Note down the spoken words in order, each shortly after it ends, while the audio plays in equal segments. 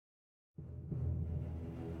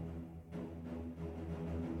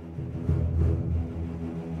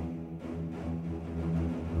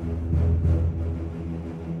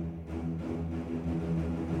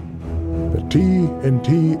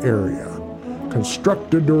T&T area.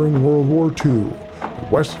 Constructed during World War II, the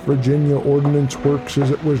West Virginia Ordnance Works,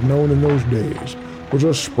 as it was known in those days, was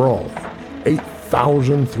a sprawling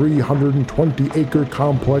 8,320-acre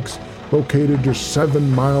complex located just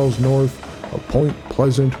 7 miles north of Point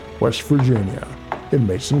Pleasant, West Virginia, in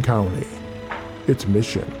Mason County. Its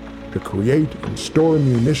mission: to create and store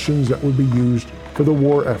munitions that would be used for the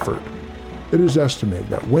war effort. It is estimated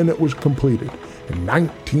that when it was completed in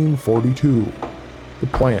 1942, the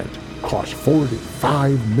plant cost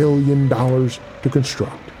 $45 million to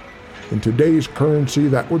construct. In today's currency,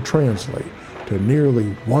 that would translate to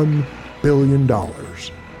nearly $1 billion.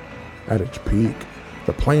 At its peak,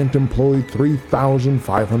 the plant employed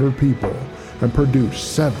 3,500 people and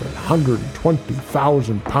produced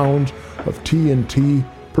 720,000 pounds of TNT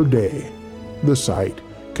per day. The site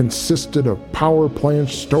consisted of power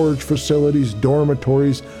plants, storage facilities,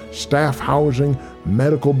 dormitories, staff housing,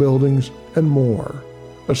 medical buildings, and more.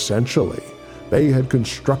 Essentially, they had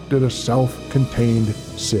constructed a self-contained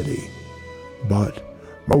city. But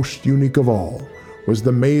most unique of all was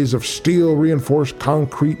the maze of steel-reinforced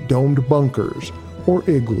concrete domed bunkers, or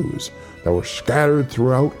igloos, that were scattered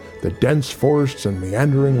throughout the dense forests and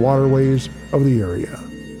meandering waterways of the area.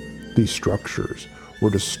 These structures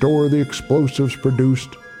were to store the explosives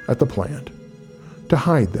produced at the plant. To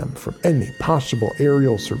hide them from any possible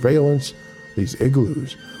aerial surveillance, these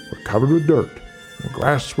igloos were covered with dirt and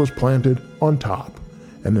grass was planted on top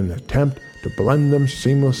in an attempt to blend them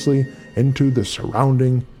seamlessly into the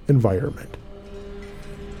surrounding environment.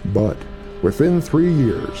 But within 3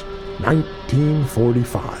 years,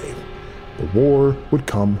 1945, the war would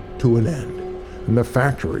come to an end, and the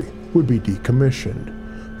factory would be decommissioned.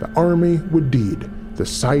 The Army would deed the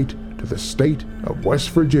site to the state of West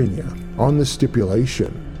Virginia on the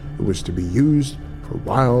stipulation it was to be used for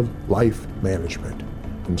wildlife management.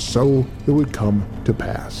 And so it would come to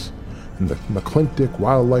pass, and the McClintock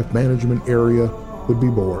Wildlife Management Area would be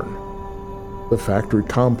born. The factory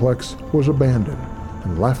complex was abandoned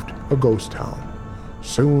and left a ghost town,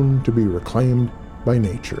 soon to be reclaimed by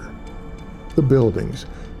nature. The buildings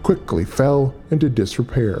quickly fell into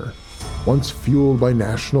disrepair, once fueled by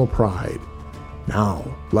national pride, now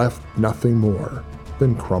left nothing more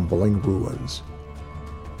than crumbling ruins.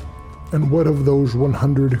 And what of those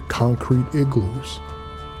 100 concrete igloos?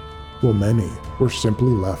 Well, many were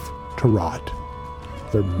simply left to rot,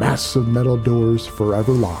 their massive metal doors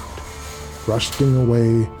forever locked, rusting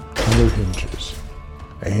away on their hinges,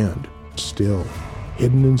 and still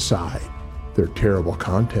hidden inside, their terrible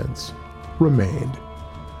contents remained.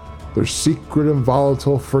 Their secret and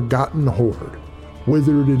volatile forgotten hoard,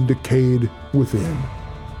 withered and decayed within,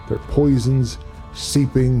 their poisons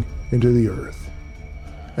seeping into the earth.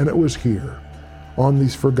 And it was here, on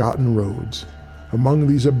these forgotten roads, among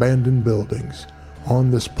these abandoned buildings, on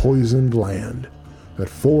this poisoned land, that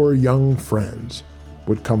 4 young friends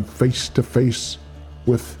would come face to face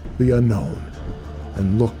with the unknown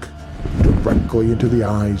and look directly into the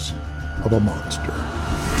eyes of a monster.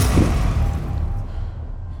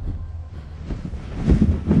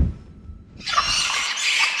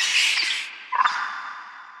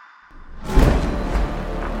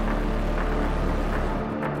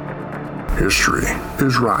 History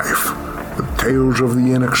is rife with tales of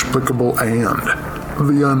the inexplicable and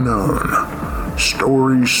the unknown.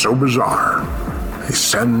 Stories so bizarre, they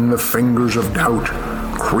send the fingers of doubt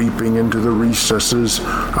creeping into the recesses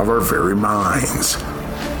of our very minds.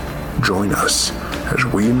 Join us as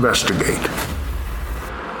we investigate.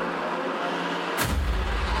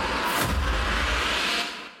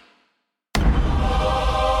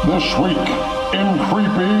 This week in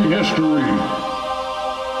Creepy History.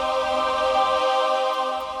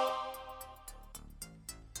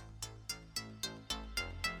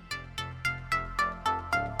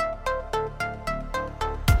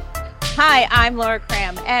 Hi, I'm Laura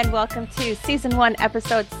Cram, and welcome to Season 1,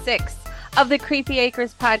 Episode 6 of the Creepy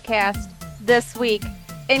Acres podcast, this week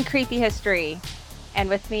in Creepy History. And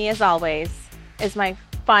with me, as always, is my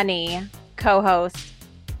funny co-host,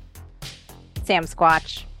 Sam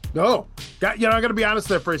Squatch. No. I got to be honest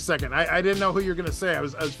there for a second. I didn't know who you were going to say. I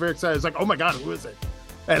was very excited. I was like, oh my God, who is it?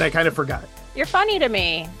 And I kind of forgot. You're funny to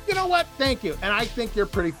me. You know what? Thank you. And I think you're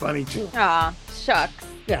pretty funny, too. Aw, shucks.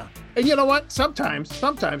 Yeah. And you know what? Sometimes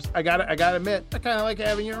I gotta admit, I kind of like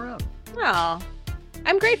having you around. Oh,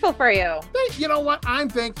 I'm grateful for you. You know what? I'm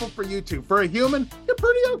thankful for you too. For a human, you're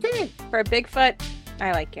pretty okay. For a Bigfoot,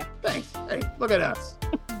 I like you. Thanks. Hey, look at us.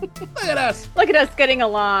 Look at us. Look at us getting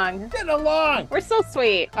along. Getting along. We're so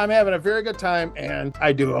sweet. I'm having a very good time, and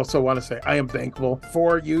I do also want to say I am thankful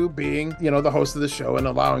for you being, the host of the show and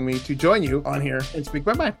allowing me to join you on here and speak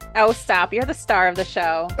my mind. Oh, stop. You're the star of the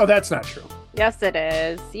show. Oh, that's not true. Yes, it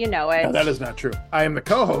is. You know it. No, that is not true. I am the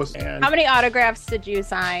co-host, and How many autographs did you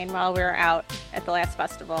sign while we were out at the last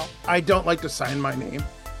festival? I don't like to sign my name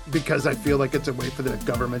because I feel like it's a way for the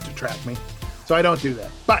government to track me. So I don't do that.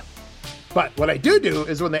 But what I do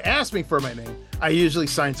is when they ask me for my name, I usually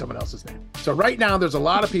sign someone else's name. So right now, there's a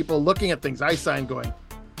lot of people looking at things I signed going,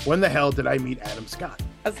 when the hell did I meet Adam Scott?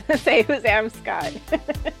 I was going to say, who's Adam Scott?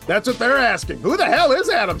 That's what they're asking. Who the hell is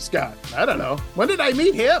Adam Scott? I don't know. When did I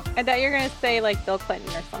meet him? I thought you were going to say like Bill Clinton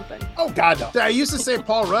or something. Oh, God, no. I used to say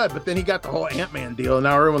Paul Rudd, but then he got the whole Ant-Man deal, and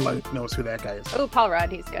now everyone knows who that guy is. Oh, Paul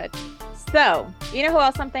Rudd, he's good. So, you know who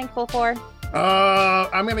else I'm thankful for?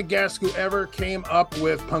 I'm going to guess whoever came up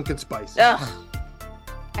with pumpkin spice. Ugh.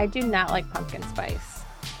 I do not like pumpkin spice.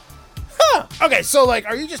 Huh. Okay, so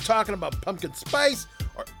are you just talking about pumpkin spice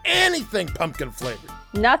or anything pumpkin flavored?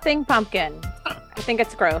 Nothing pumpkin. I think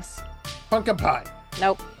it's gross. Pumpkin pie.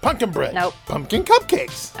 Nope. Pumpkin bread. Nope. Pumpkin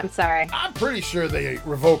cupcakes. I'm sorry. I'm pretty sure they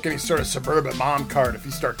revoke any sort of suburban mom card if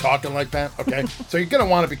you start talking like that, okay? So you're going to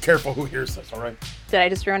want to be careful who hears this, all right? Did I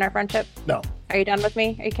just ruin our friendship? No. Are you done with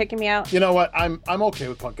me? Are you kicking me out? You know what? I'm okay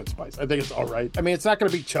with pumpkin spice. I think it's all right. I mean, it's not going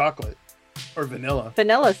to be chocolate or vanilla.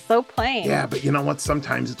 Vanilla's so plain. Yeah, but you know what?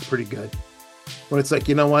 Sometimes it's pretty good. When it's like,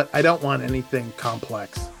 you know what? I don't want anything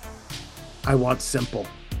complex. I want simple.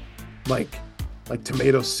 Like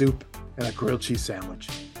tomato soup and a grilled cheese sandwich.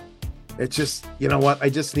 It's just, you know what? I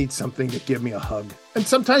just need something to give me a hug. And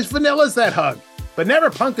sometimes vanilla's that hug, but never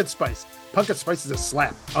pumpkin spice. Pumpkin spice is a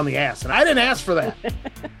slap on the ass, and I didn't ask for that.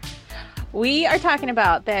 We are talking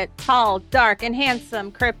about that tall, dark, and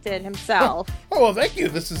handsome cryptid himself. Oh, well, thank you.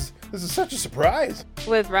 This is such a surprise.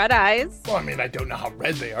 With red eyes. Well, I mean, I don't know how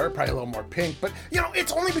red they are. Probably a little more pink. But,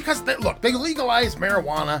 it's only because, they legalized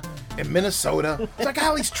marijuana in Minnesota. It's like,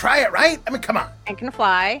 at least try it, right? I mean, come on. And can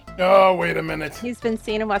fly. Oh, wait a minute. He's been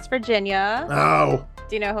seen in West Virginia. Oh.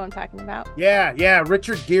 Do you know who I'm talking about? Yeah.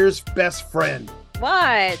 Richard Gere's best friend.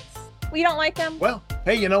 What? We don't like him? Well,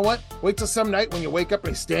 hey, you know what? Wait till some night when you wake up and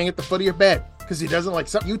he's staying at the foot of your bed because he doesn't like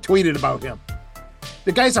something you tweeted about him.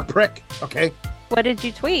 The guy's a prick, okay? What did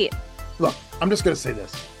you tweet? Look, I'm just going to say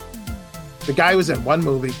this. The guy was in one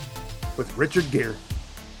movie with Richard Gere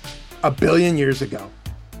 1 billion years ago.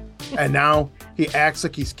 And now he acts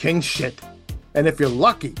like he's king shit. And if you're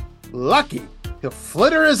lucky, he'll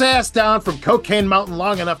flitter his ass down from Cocaine Mountain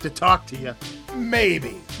long enough to talk to you. Maybe.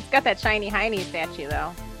 He's got that shiny hiney statue,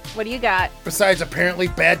 though. What do you got? Besides apparently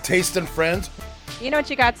bad taste in friends. You know what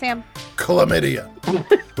you got, Sam? Chlamydia.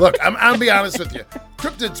 Look, I'll be honest with you.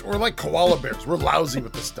 Cryptids, we're like koala bears. We're lousy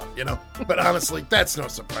with this stuff, But honestly, that's no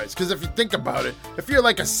surprise. Because if you think about it, if you're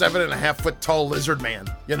like a 7.5 foot tall lizard man,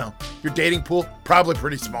 your dating pool, probably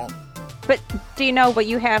pretty small. But do you know what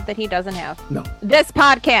you have that he doesn't have? No. This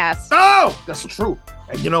podcast. Oh, that's true.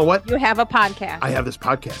 And you know what? You have a podcast. I have this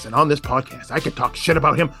podcast. And on this podcast, I can talk shit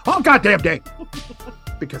about him all goddamn day.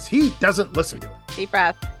 Because he doesn't listen to it. Deep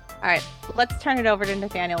breath. All right, let's turn it over to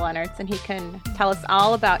Nathaniel Leonards and he can tell us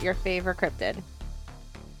all about your favorite cryptid.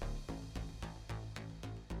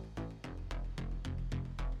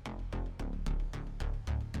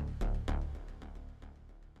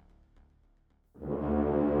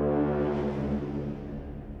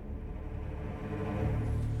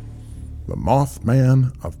 The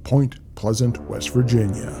Mothman of Point Pleasant, West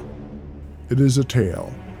Virginia. It is a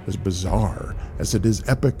tale as bizarre as it is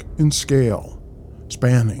epic in scale,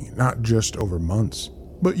 spanning not just over months,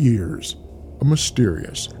 but years. A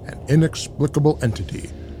mysterious and inexplicable entity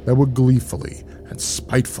that would gleefully and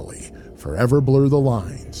spitefully forever blur the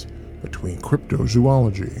lines between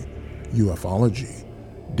cryptozoology, ufology,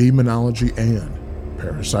 demonology, and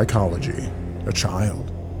parapsychology. A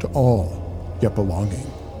child to all, yet belonging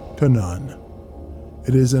to none.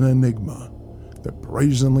 It is an enigma that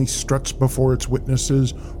brazenly struts before its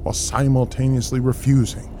witnesses while simultaneously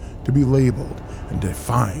refusing to be labeled and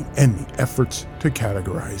defying any efforts to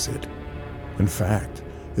categorize it. In fact,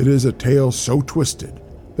 it is a tale so twisted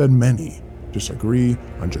that many disagree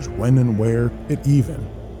on just when and where it even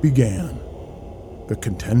began. The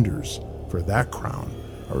contenders for that crown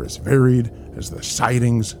are as varied as the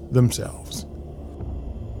sightings themselves.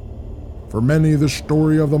 For many, the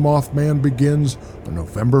story of the Mothman begins on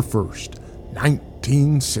November 1st,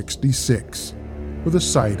 1966, with a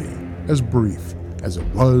sighting as brief as it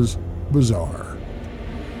was bizarre.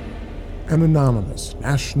 An anonymous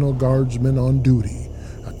National Guardsman on duty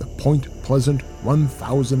at the Point Pleasant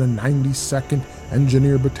 1092nd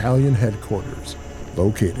Engineer Battalion headquarters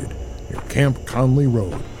located near Camp Conley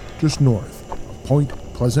Road, just north of Point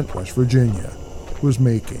Pleasant, West Virginia, was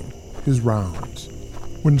making his rounds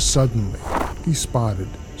when suddenly he spotted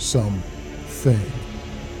something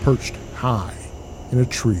perched high in a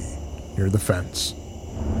tree near the fence.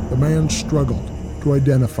 The man struggled to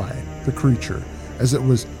identify the creature, as it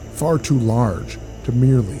was far too large to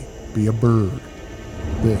merely be a bird.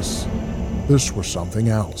 This was something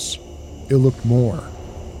else. It looked more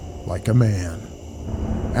like a man.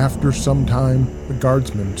 After some time, the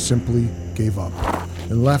guardsman simply gave up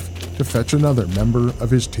and left to fetch another member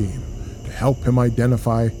of his team to help him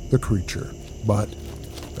identify the creature. But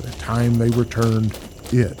by the time they returned,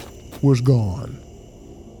 it was gone.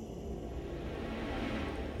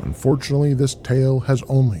 Unfortunately, this tale has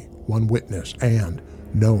only one witness and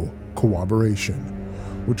no corroboration,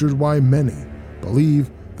 which is why many believe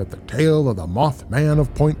that the tale of the Mothman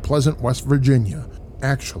of Point Pleasant, West Virginia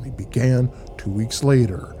actually began 2 weeks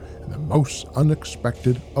later in the most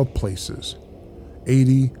unexpected of places,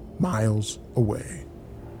 80 miles away.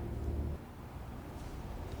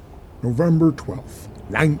 November 12th,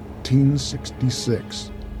 1966.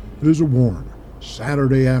 It is a warm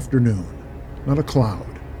Saturday afternoon, not a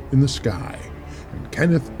cloud in the sky, and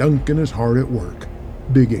Kenneth Duncan is hard at work,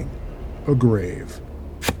 digging a grave.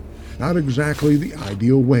 Not exactly the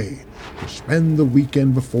ideal way to spend the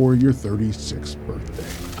weekend before your 36th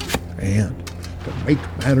birthday. And to make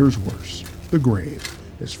matters worse, the grave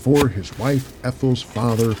is for his wife Ethel's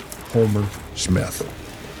father, Homer Smith.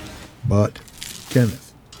 But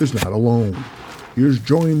Kenneth is not alone. He is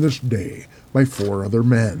joined this day by 4 other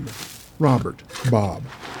men: Robert Bob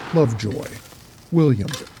Lovejoy, William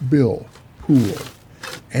Bill Poole,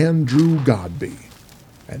 Andrew Godby,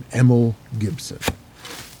 and Emil Gibson.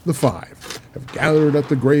 The 5 have gathered at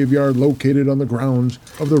the graveyard located on the grounds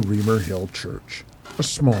of the Reamer Hill Church, a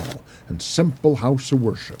small and simple house of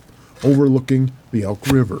worship overlooking the Elk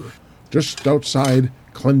River, just outside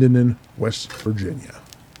Clendenin, West Virginia.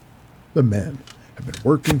 The men have been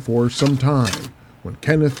working for some time when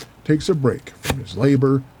Kenneth takes a break from his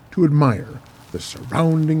labor to admire the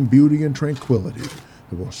surrounding beauty and tranquility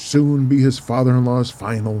that will soon be his father-in-law's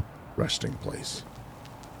final resting place.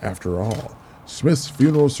 After all, Smith's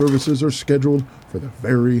funeral services are scheduled for the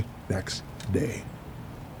very next day.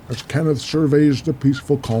 As Kenneth surveys the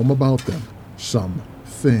peaceful calm about them,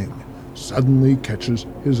 something suddenly catches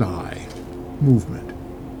his eye. Movement.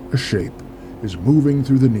 A shape is moving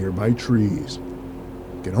through the nearby trees.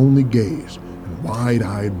 He can only gaze in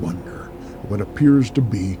wide-eyed wonder at what appears to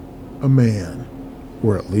be a man,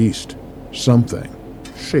 or at least something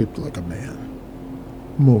shaped like a man.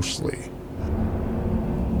 Mostly.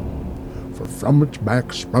 For from its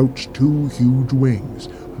back sprouts 2 huge wings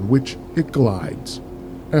on which it glides,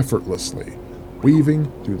 effortlessly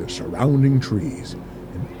weaving through the surrounding trees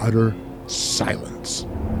in utter silence.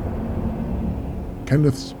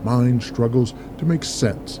 Kenneth's mind struggles to make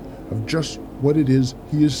sense of just what it is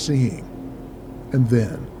he is seeing. And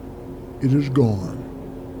then it is gone,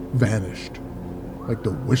 vanished, like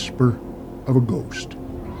the whisper of a ghost.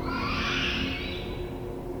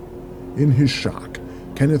 In his shock,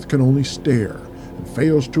 Kenneth can only stare and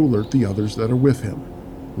fails to alert the others that are with him,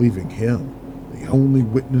 leaving him the only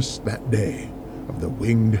witness that day of the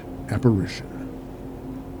winged apparition.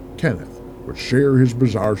 Kenneth would share his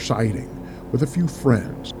bizarre sighting with a few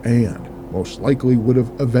friends and most likely would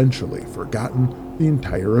have eventually forgotten the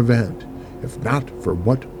entire event, if not for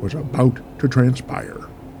what was about to transpire.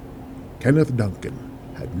 Kenneth Duncan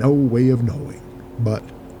had no way of knowing, but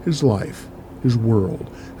his life, his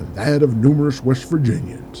world, and that of numerous West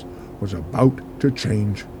Virginians was about to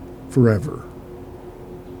change forever.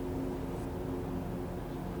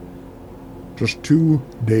 Just 2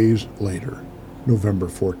 days later, November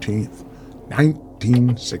 14th,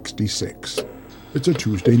 1966. It's a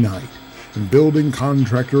Tuesday night, and building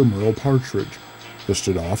contractor Merle Partridge,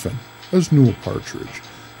 listed often as Newell Partridge,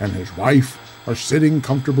 and his wife are sitting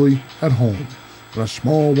comfortably at home on a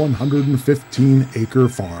small 115-acre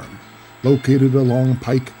farm located along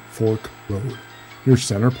Pike Fork Road near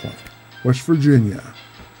Center Point, West Virginia.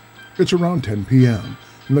 It's around 10 p.m.,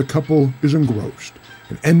 and the couple is engrossed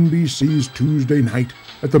in NBC's Tuesday Night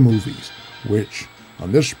at the Movies, which,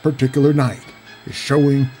 on this particular night, is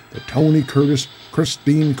showing the Tony Curtis,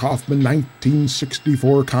 Christine Kaufman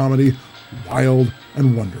 1964 comedy Wild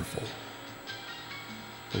and Wonderful.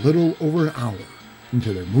 A little over an hour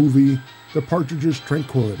into their movie, the Partridges'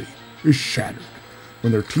 tranquility is shattered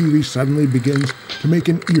when their TV suddenly begins to make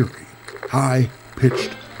an eerie,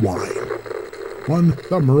 high-pitched whine, one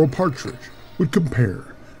that Merle Partridge would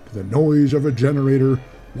compare to the noise of a generator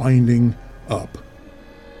winding up.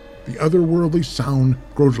 The otherworldly sound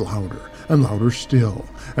grows louder and louder still,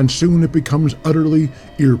 and soon it becomes utterly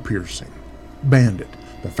ear-piercing. Bandit,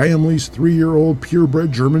 the family's 3-year-old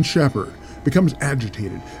purebred German Shepherd, becomes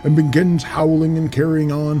agitated and begins howling and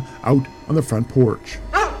carrying on out on the front porch.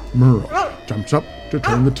 Merle jumps up to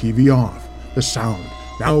turn the TV off, the sound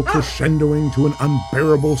now crescendoing to an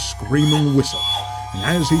unbearable screaming whistle. And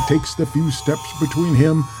as he takes the few steps between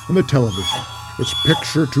him and the television, its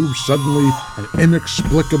picture tube suddenly and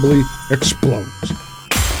inexplicably explodes,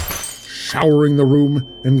 showering the room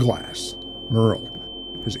in glass. Merle,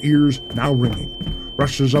 his ears now ringing,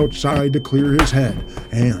 rushes outside to clear his head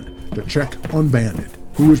and to check on Bandit,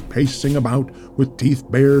 who is pacing about with teeth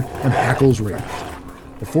bared and hackles raised.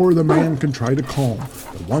 Before the man can try to calm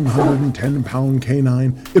the 110-pound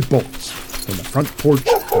canine, it bolts from the front porch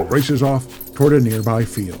and races off toward a nearby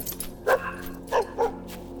field.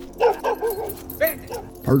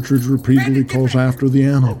 Partridge repeatedly calls after the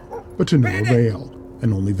animal, but to no avail,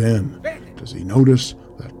 and only then does he notice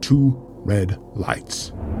the 2 red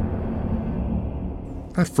lights.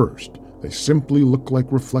 At first, they simply look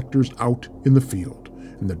like reflectors out in the field,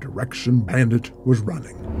 in the direction Bandit was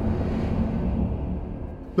running.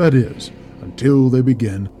 That is, until they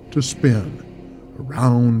begin to spin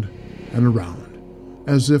around and around,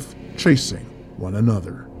 as if chasing one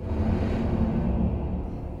another.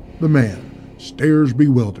 The man stares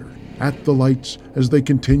bewildered at the lights as they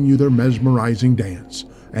continue their mesmerizing dance,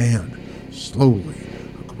 and slowly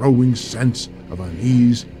a growing sense of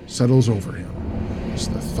unease settles over him as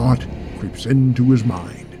the thought creeps into his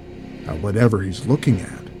mind that whatever he's looking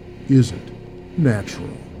at isn't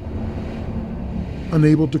natural.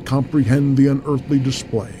 Unable to comprehend the unearthly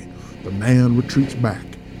display, the man retreats back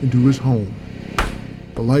into his home.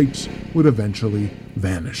 The lights would eventually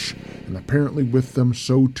vanish, and apparently with them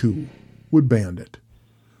so too would Bandit.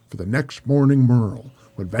 For the next morning, Merle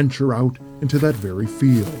would venture out into that very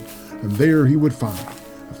field, and there he would find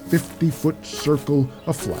a 50-foot circle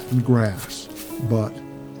of flattened grass, but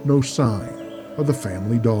no sign of the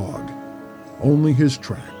family dog. Only his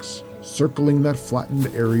tracks circling that flattened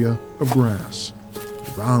area of grass,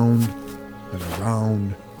 around and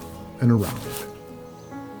around and around.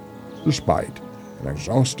 Despite an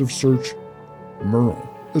exhaustive search, Merle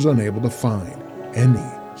is unable to find any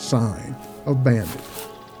sign of Bandit.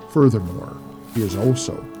 Furthermore, he is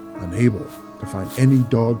also unable to find any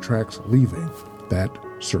dog tracks leaving that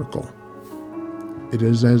circle. It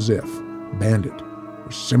is as if Bandit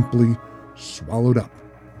was simply swallowed up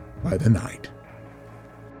by the night.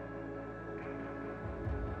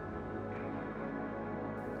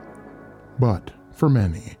 But for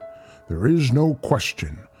many, there is no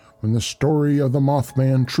question when the story of the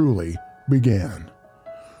Mothman truly began.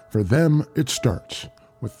 For them, it starts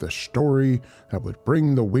with the story that would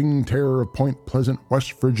bring the winged terror of Point Pleasant,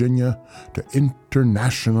 West Virginia, to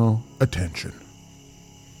international attention.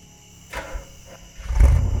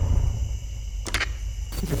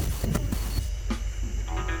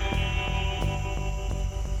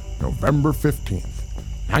 November 15th,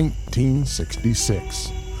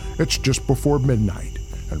 1966. It's just before midnight,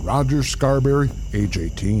 and Roger Scarberry, age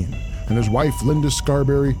 18, and his wife Linda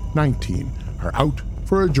Scarberry, 19, are out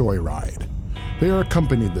for a joyride. They are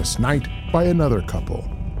accompanied this night by another couple.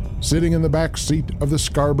 Sitting in the back seat of the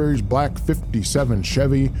Scarberry's black 57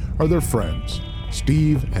 Chevy are their friends,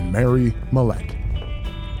 Steve and Mary Millette.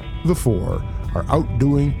 The four are out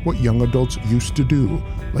doing what young adults used to do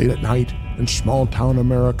late at night in small-town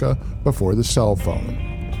America before the cell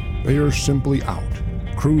phone. They are simply out,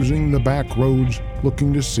 cruising the back roads,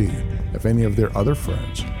 looking to see if any of their other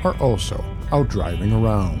friends are also out driving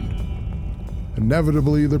around.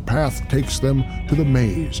 Inevitably, their path takes them to the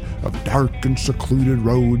maze of dark and secluded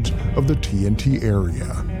roads of the TNT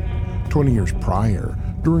area. 20 years prior,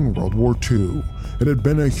 during World War II, it had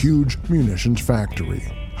been a huge munitions factory.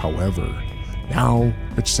 However, now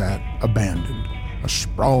it sat abandoned, a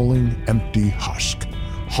sprawling, empty husk,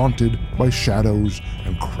 haunted by shadows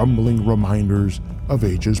and crumbling reminders of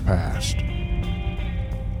ages past.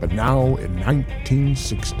 But now, in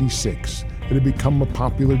 1966, it had become a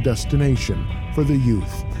popular destination for the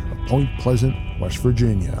youth of Point Pleasant, West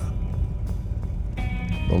Virginia.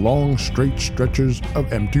 The long, straight stretches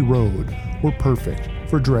of empty road were perfect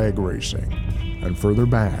for drag racing, and further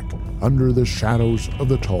back, under the shadows of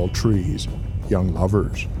the tall trees, young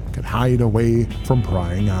lovers could hide away from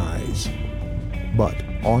prying eyes. But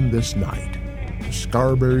on this night, the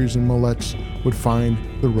Scarberrys and Millettes would find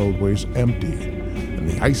the roadways empty, and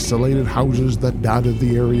the isolated houses that dotted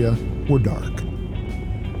the area were dark.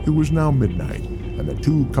 It was now midnight, and the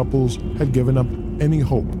two couples had given up any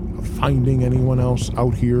hope of finding anyone else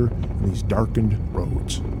out here in these darkened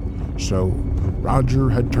roads. So Roger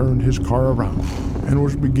had turned his car around and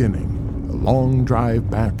was beginning the long drive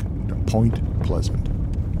back to Point Pleasant.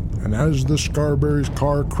 And as the Scarberry's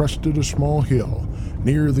car crested a small hill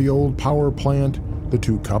near the old power plant, the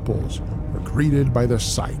two couples were greeted by the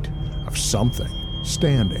sight of something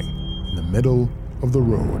standing in the middle of the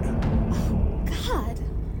road. Oh, God.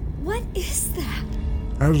 What is that?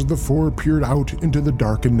 As the four peered out into the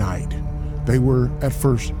darkened night, they were at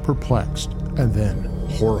first perplexed and then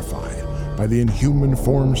horrified by the inhuman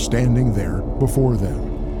form standing there before them.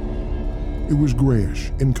 It was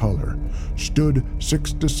grayish in color, stood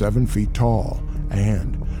 6 to 7 feet tall,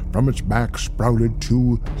 and from its back sprouted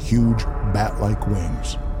 2 huge bat-like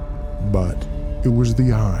wings. But it was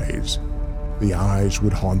the eyes. The eyes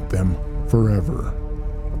would haunt them forever.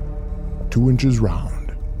 2 inches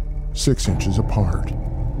round, 6 inches apart,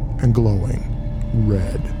 and glowing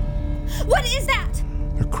red. What is that?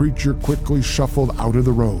 The creature quickly shuffled out of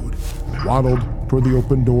the road and waddled toward the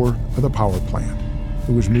open door of the power plant.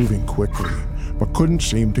 It was moving quickly, but couldn't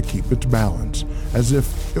seem to keep its balance, as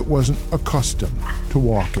if it wasn't accustomed to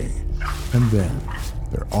walking. And then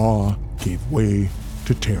their awe gave way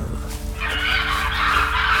to terror.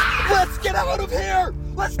 Let's get out of here!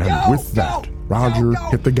 Let's go! And with that, Roger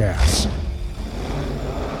hit the gas.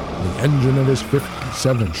 The engine of his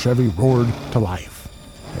 57 Chevy roared to life,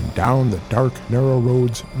 and down the dark, narrow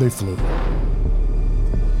roads they flew.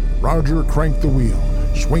 Roger cranked the wheel,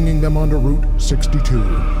 swinging them onto Route 62.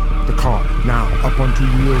 The car now up on 2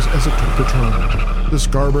 wheels as it took the turn. The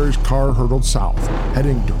Scarberry's car hurtled south,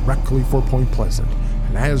 heading directly for Point Pleasant,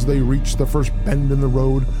 and as they reached the first bend in the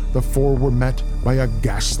road, the four were met by a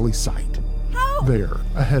ghastly sight. How? There,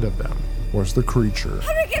 ahead of them, was the creature,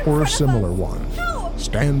 How did it get in or a front of similar us? one, How?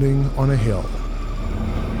 standing on a hill.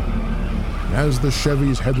 And as the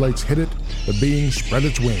Chevy's headlights hit it, the being spread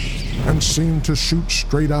its wings and seemed to shoot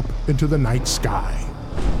straight up into the night sky.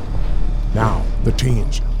 Now, the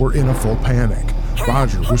teens were in a full panic.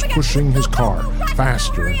 Roger was pushing his car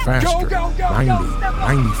faster and faster, 90,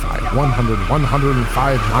 95, 100,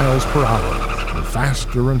 105 miles per hour,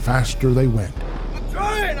 and faster they went.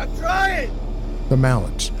 I'm trying! The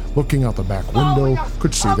mallets, looking out the back window,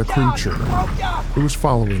 could see the creature. It was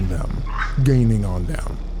following them, gaining on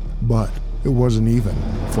them, but it wasn't even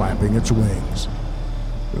flapping its wings.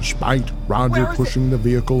 Despite Roger pushing the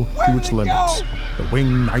vehicle to its limits, the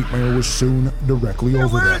winged nightmare was soon directly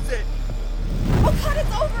over them, Oh, God,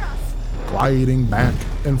 it's over us! gliding back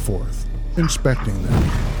and forth, inspecting them,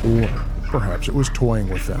 or perhaps it was toying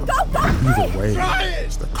with them. Either way,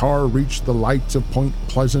 as the car reached the lights of Point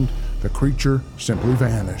Pleasant, the creature simply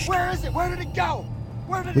vanished, Where is it? Where did it go?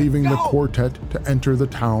 Where did leaving it go? the quartet to enter the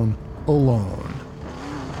town alone.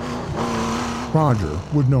 Roger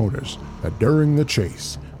would notice that during the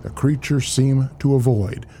chase, the creature seemed to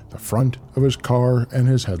avoid the front of his car and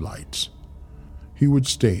his headlights. He would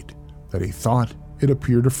state that he thought it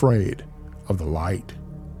appeared afraid of the light.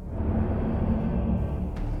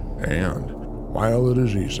 And while it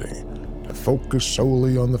is easy to focus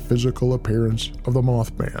solely on the physical appearance of the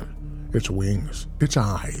Mothman, its wings, its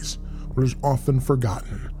eyes, what is often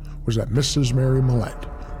forgotten was that Mrs. Mary Millette,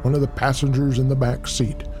 one of the passengers in the back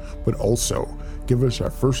seat, would also give us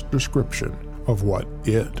our first description of what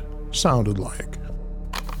it sounded like.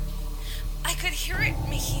 I could hear it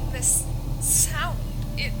making this sound.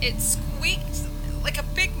 It squeaked like a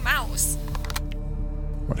big mouse.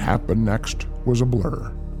 What happened next was a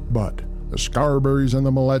blur, but the Scarberrys and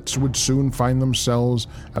the Millettes would soon find themselves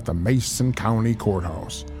at the Mason County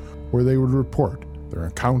Courthouse, where they would report their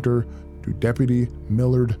encounter to Deputy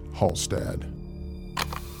Millard Halstead.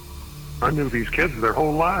 I knew these kids their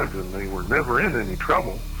whole lives and they were never in any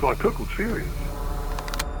trouble, so I took them serious.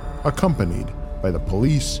 Accompanied by the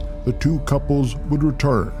police, the two couples would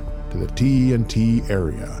return to the T&T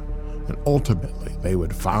area, and ultimately they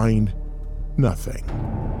would find nothing.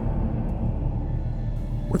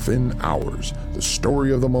 Within hours, the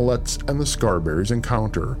story of the Millettes and the Scarberrys'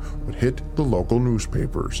 encounter would hit the local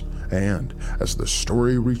newspapers, and as the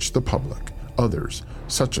story reached the public, others,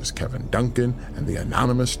 such as Kevin Duncan and the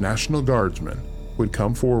anonymous National Guardsman, would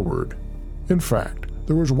come forward. In fact,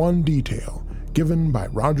 there was one detail given by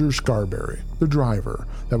Roger Scarberry, the driver,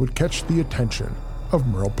 that would catch the attention of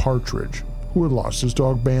Merle Partridge, who had lost his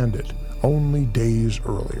dog Bandit only days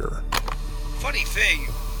earlier. Funny thing,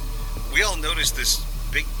 we all noticed this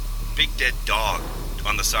big dead dog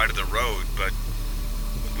on the side of the road, but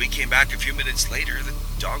when we came back a few minutes later, the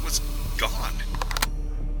dog was gone.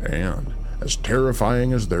 And as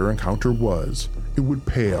terrifying as their encounter was, it would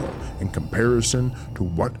pale in comparison to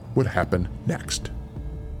what would happen next.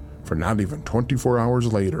 For not even 24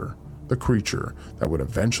 hours later, the creature that would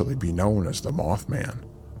eventually be known as the Mothman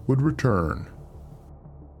would return.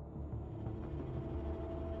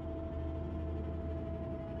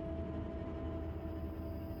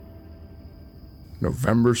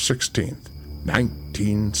 November 16th,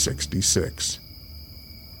 1966.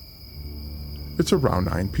 It's around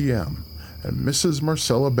 9 p.m., and Mrs.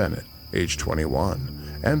 Marcella Bennett, age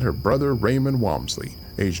 21, and her brother Raymond Walmsley,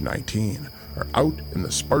 age 19, are out in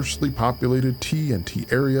the sparsely populated T&T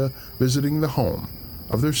area visiting the home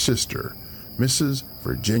of their sister, Mrs.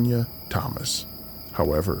 Virginia Thomas.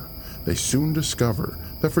 However, they soon discover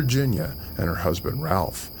that Virginia and her husband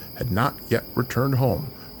Ralph had not yet returned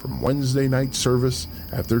home from Wednesday night service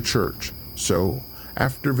at their church. So,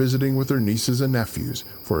 after visiting with their nieces and nephews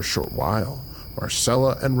for a short while,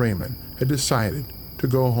 Marcella and Raymond had decided to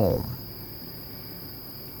go home.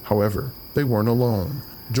 However, they weren't alone.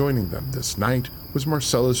 Joining them this night was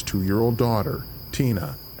Marcella's 2-year-old daughter,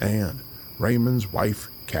 Tina, and Raymond's wife,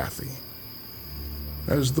 Kathy.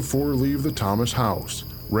 As the four leave the Thomas house,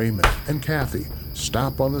 Raymond and Kathy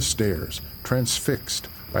stop on the stairs, transfixed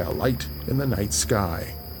by a light in the night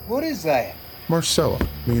sky. What is that? Marcella,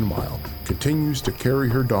 meanwhile, continues to carry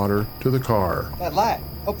her daughter to the car. That light.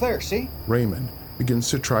 Up there, see? Raymond begins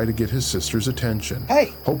to try to get his sister's attention,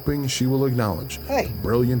 Hey! hoping she will acknowledge Hey! the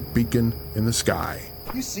brilliant beacon in the sky.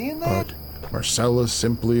 You seeing that? But Marcella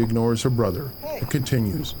simply ignores her brother Hey! and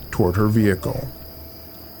continues toward her vehicle.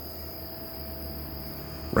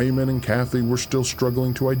 Raymond and Kathy were still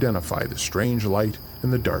struggling to identify the strange light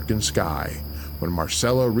in the darkened sky when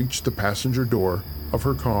Marcella reached the passenger door of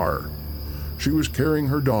her car. She was carrying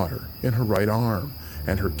her daughter in her right arm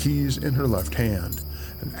and her keys in her left hand,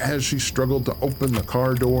 and as she struggled to open the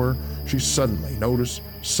car door, she suddenly noticed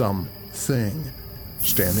something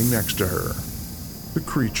standing next to her. The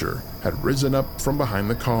creature had risen up from behind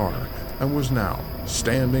the car and was now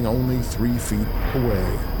standing only 3 feet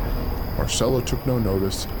away. Marcella took no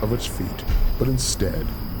notice of its feet, but instead,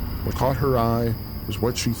 what caught her eye was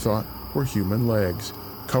what she thought were human legs,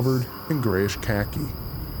 covered in grayish khaki.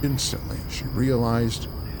 Instantly, she realized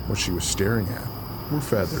what she was staring at were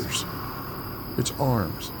feathers. Its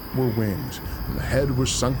arms were wings, and the head was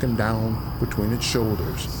sunken down between its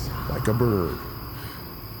shoulders, like a bird.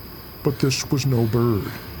 But this was no bird,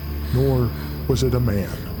 nor was it a man.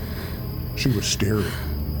 She was staring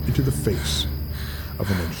into the face of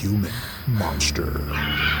an inhuman monster.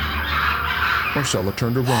 Marcella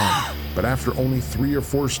turned around, but after only 3 or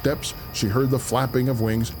 4 steps, she heard the flapping of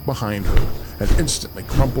wings behind her and instantly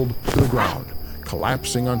crumpled to the ground,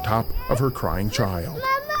 collapsing on top of her crying child.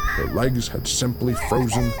 Her legs had simply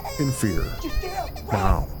frozen in fear.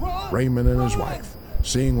 Now, Raymond and his wife,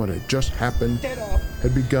 seeing what had just happened,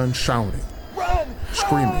 had begun shouting,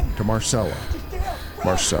 screaming to Marcella.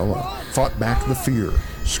 Marcella fought back the fear,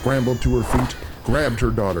 scrambled to her feet, grabbed her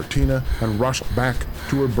daughter Tina, and rushed back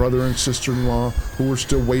to her brother and sister-in-law who were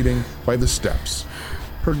still waiting by the steps.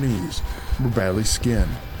 Her knees were badly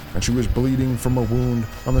skinned, and she was bleeding from a wound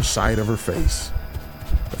on the side of her face.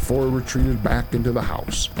 The four retreated back into the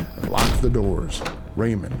house and locked the doors.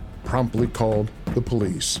 Raymond promptly called the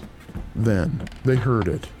police. Then they heard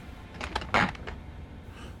it.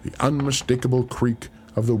 The unmistakable creak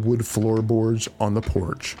of the wood floorboards on the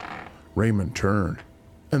porch. Raymond turned,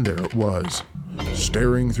 and there it was,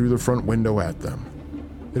 staring through the front window at them.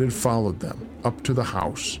 It had followed them up to the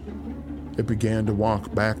house. It began to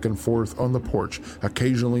walk back and forth on the porch,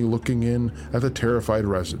 occasionally looking in at the terrified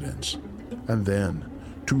residents. And then,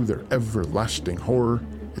 to their everlasting horror,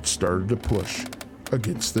 it started to push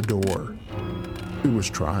against the door. It was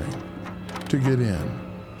trying to get in.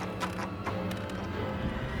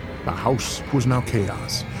 The house was now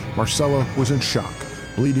chaos. Marcella was in shock,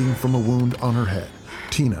 bleeding from a wound on her head.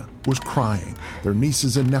 Tina was crying. Their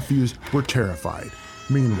nieces and nephews were terrified.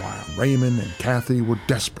 Meanwhile, Raymond and Kathy were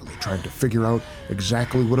desperately trying to figure out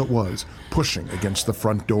exactly what it was pushing against the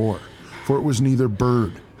front door, for it was neither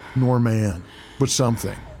bird nor man, but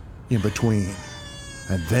something in between.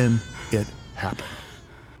 And then it happened.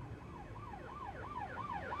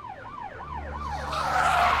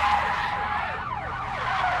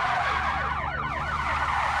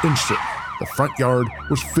 Instantly, the front yard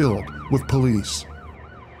was filled with police.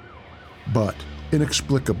 But,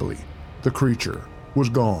 inexplicably, the creature was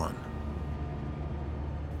gone.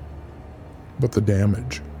 But the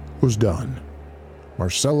damage was done.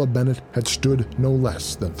 Marcella Bennett had stood no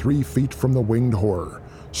less than 3 feet from the winged horror,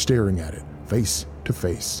 staring at it face to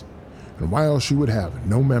face. And while she would have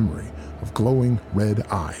no memory of glowing red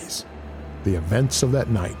eyes, the events of that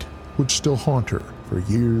night would still haunt her for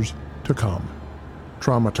years to come.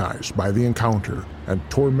 Traumatized by the encounter and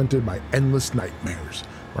tormented by endless nightmares,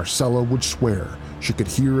 Marcella would swear she could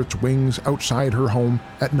hear its wings outside her home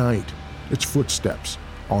at night, its footsteps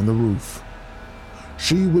on the roof.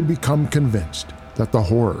 She would become convinced that the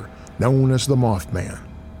horror known as the Mothman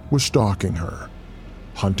was stalking her,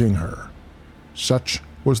 hunting her. Such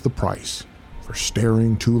was the price for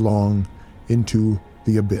staring too long into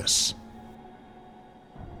the abyss.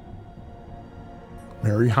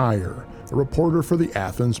 Mary Heyer, a reporter for the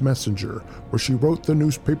Athens Messenger, where she wrote the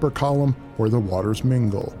newspaper column Where the Waters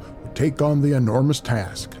Mingle, would take on the enormous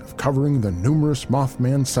task of covering the numerous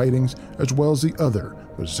Mothman sightings as well as the other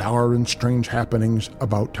bizarre and strange happenings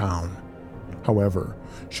about town. However,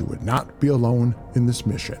 she would not be alone in this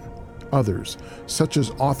mission. Others, such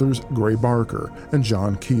as authors Gray Barker and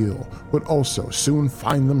John Keel, would also soon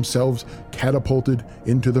find themselves catapulted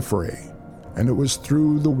into the fray. And it was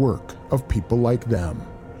through the work of people like them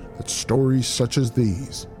that stories such as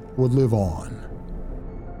these would live on.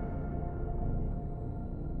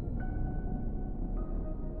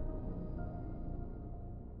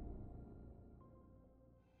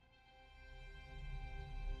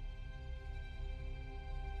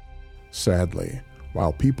 Sadly,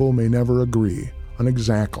 while people may never agree on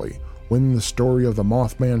exactly when the story of the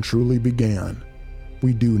Mothman truly began,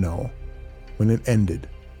 we do know when it ended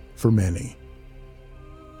for many.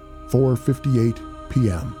 4:58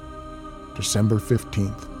 p.m., December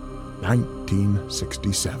 15th,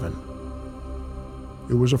 1967.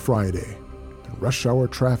 It was a Friday, and rush hour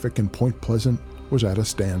traffic in Point Pleasant was at a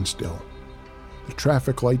standstill. The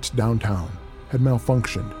traffic lights downtown had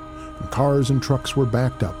malfunctioned, and cars and trucks were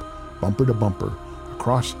backed up, bumper to bumper,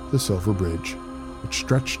 across the Silver Bridge, which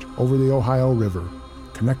stretched over the Ohio River,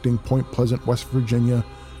 connecting Point Pleasant, West Virginia,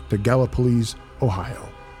 to Gallipolis, Ohio.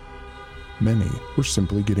 Many were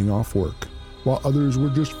simply getting off work, while others were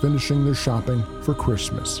just finishing their shopping for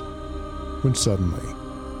Christmas, when suddenly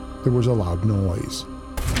there was a loud noise.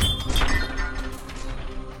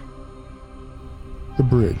 The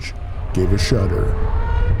bridge gave a shudder,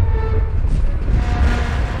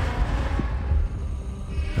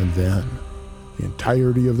 and then the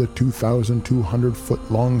entirety of the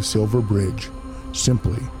 2,200-foot-long Silver Bridge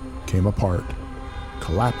simply came apart,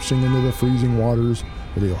 collapsing into the freezing waters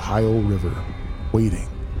of the Ohio River, waiting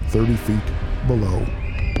 30 feet below.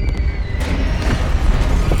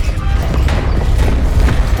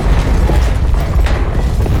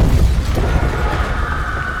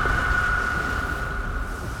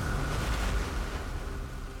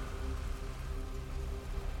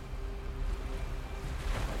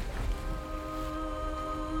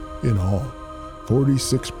 In all,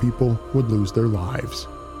 46 people would lose their lives.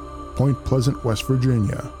 Point Pleasant, West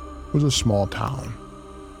Virginia was a small town,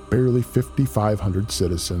 barely 5,500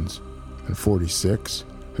 citizens, and 46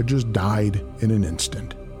 had just died in an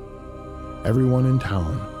instant. Everyone in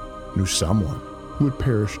town knew someone who had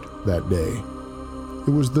perished that day.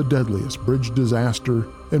 It was the deadliest bridge disaster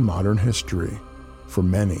in modern history. For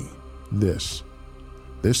many, this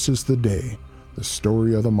is the day the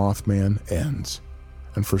story of the Mothman ends.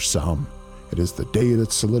 And for some, it is the day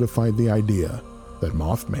that solidified the idea that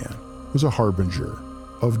Mothman was a harbinger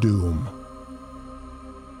of doom.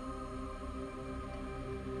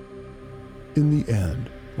 In the end,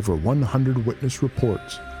 over 100 witness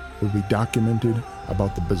reports would be documented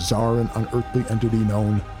about the bizarre and unearthly entity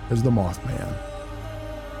known as the Mothman.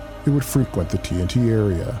 It would frequent the TNT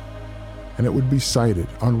area, and it would be sighted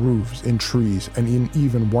on roofs, in trees, and in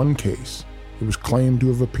even one case, it was claimed to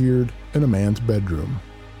have appeared in a man's bedroom.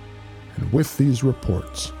 And with these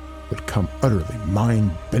reports would come utterly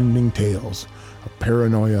mind-bending tales of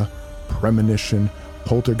paranoia, premonition,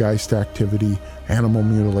 poltergeist activity, animal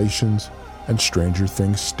mutilations, and stranger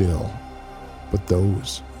things still. But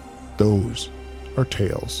those are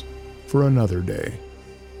tales for another day.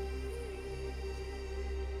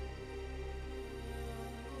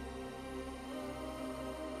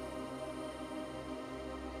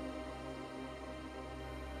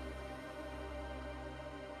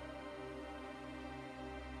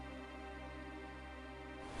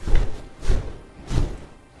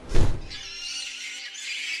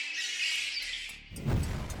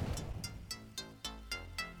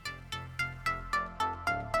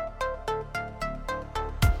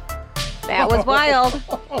 That was wild.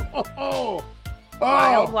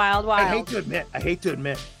 Wild. I hate to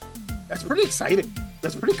admit. That's pretty exciting.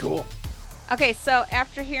 That's pretty cool. Okay, so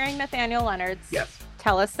after hearing Nathaniel Leonard's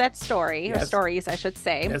tell us that story, or stories, I should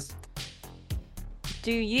say,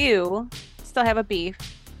 do you still have a beef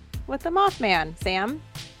with the Mothman, Sam?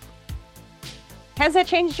 Has that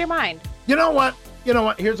changed your mind? You know what?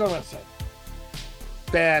 Here's what I'm going to say.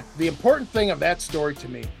 That the important thing of that story to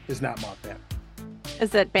me is not Mothman.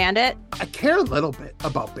 Is it Bandit? I care a little bit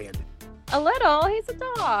about Bandit. A little? He's a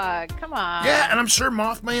dog. Come on. Yeah, and I'm sure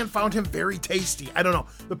Mothman found him very tasty. I don't know.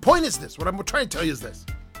 The point is this. What I'm trying to tell you is this.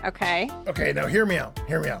 Okay. Okay, now hear me out.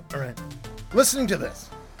 Hear me out. All right. Listening to this,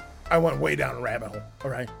 I went way down a rabbit hole. All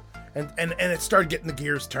right. And it started getting the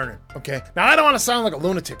gears turning. Okay. Now, I don't want to sound like a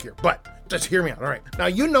lunatic here, but just hear me out. All right. Now,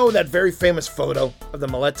 you know that very famous photo of the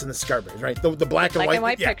Millettes and the Scarberries, right? The black and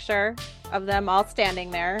white picture of them all standing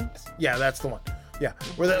there. Yeah, that's the one. Yeah,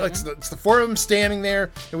 where it's the four of them standing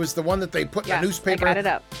there. It was the one that they put in the newspaper. I got it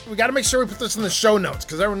up. We got to make sure we put this in the show notes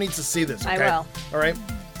because everyone needs to see this. Okay? I will. All right.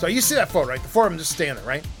 So you see that photo, right? The four of them just standing there,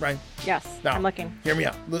 right? Right. Yes. Now, I'm looking. Hear me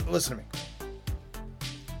out. Listen to me.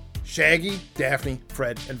 Shaggy, Daphne,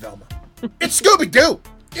 Fred, and Velma. It's Scooby-Doo.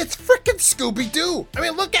 It's freaking Scooby-Doo. I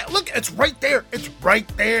mean, look. It's right there. It's right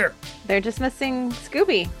there. They're just missing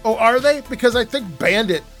Scooby. Oh, are they? Because I think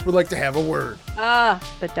Bandit would like to have a word.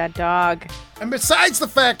 The dead dog. And besides the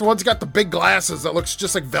fact one's got the big glasses that looks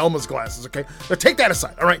just like Velma's glasses, okay? Now take that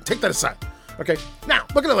aside, all right? Take that aside, okay? Now,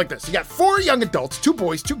 look at it like this. You got 4 young adults, 2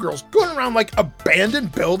 boys, 2 girls, going around like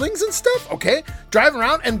abandoned buildings and stuff, okay? Driving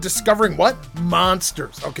around and discovering what?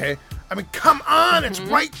 Monsters, okay? I mean, come on, it's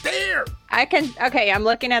right there. I'm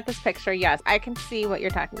looking at this picture, yes. I can see what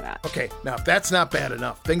you're talking about. Okay, now if that's not bad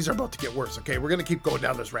enough, things are about to get worse, okay? We're going to keep going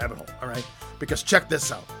down this rabbit hole, all right? Because check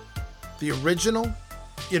this out. The original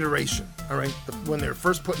iteration, all right, when they were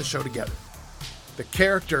first putting the show together, the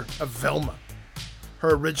character of Velma,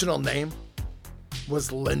 her original name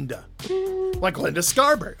was Linda. Like Linda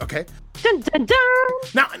Scarberry, okay? Dun, dun, dun.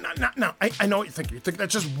 Now, I know what you think. You think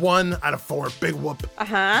that's just 1 out of 4. Big whoop.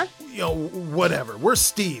 Uh-huh. You know, whatever. Where's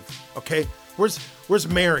Steve, okay? Where's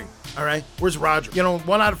Mary, all right? Where's Roger? You know,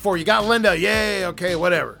 1 out of 4. You got Linda. Yay, okay,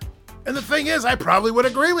 whatever. And the thing is, I probably would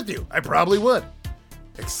agree with you. I probably would.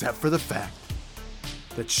 Except for the fact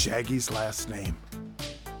that Shaggy's last name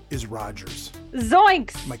is Rogers.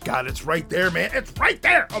 Zoinks! Oh my God, it's right there, man. It's right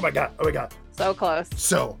there. Oh my God. So close.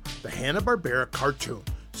 So, the Hanna-Barbera cartoon,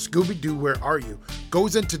 Scooby-Doo, Where Are You?,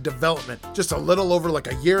 goes into development just a little over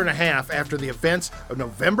like a year and a half after the events of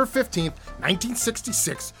November 15th,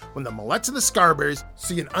 1966, when the Millettes and the Scarberries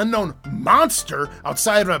see an unknown monster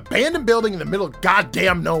outside of an abandoned building in the middle of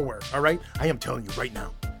goddamn nowhere, all right? I am telling you right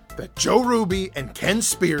now that Joe Ruby and Ken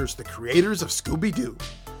Spears, the creators of Scooby-Doo,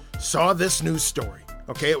 saw this news story,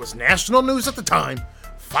 okay? It was national news at the time,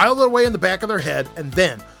 filed it away in the back of their head, and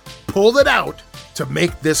then pulled it out to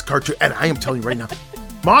make this cartoon. And I am telling you right now,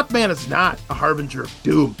 Mothman is not a harbinger of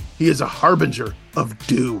doom. He is a harbinger of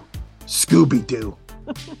do. Scooby-Doo.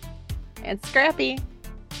 And Scrappy.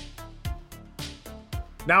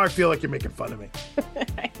 Now I feel like you're making fun of me.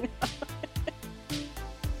 I know.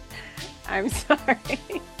 I'm sorry.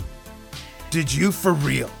 Did you for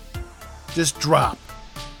real just drop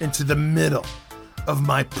into the middle of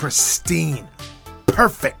my pristine,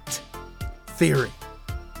 perfect theory?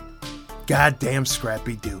 Goddamn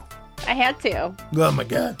Scrappy-Doo. I had to. Oh my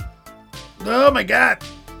God. Oh my God.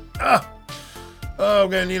 Oh, I'm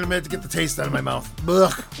going to need a minute to get the taste out of my mouth.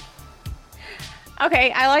 Ugh.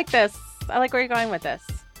 Okay, I like this. I like where you're going with this.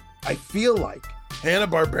 I feel like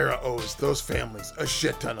Hanna-Barbera owes those families a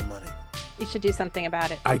shit ton of money. You should do something about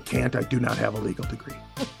it. I can't. I do not have a legal degree.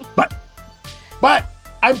 But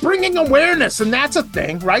I'm bringing awareness, and that's a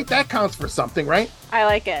thing, right? That counts for something, right? I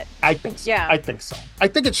like it. I think so. Yeah. I think so. I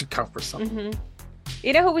think it should count for something. Mm-hmm.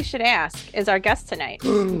 You know who we should ask is our guest tonight.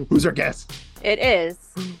 Who's our guest? It is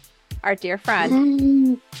our dear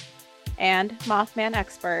friend and Mothman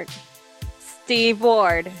expert, Steve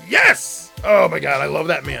Ward. Yes! Oh my God, I love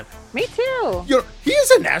that man. Me too. You know, he is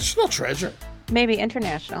a national treasure. Maybe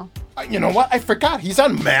international. You know what? I forgot. He's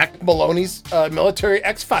on Mac Maloney's Military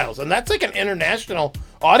X-Files, and that's like an international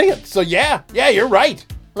audience. So yeah, you're right.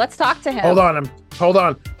 Let's talk to him. Hold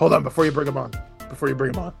on. Before you bring him on,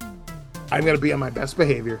 I'm going to be on my best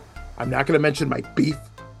behavior. I'm not going to mention my beef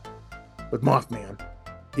with Mothman,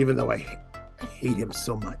 even though I hate him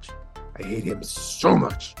so much. I hate him so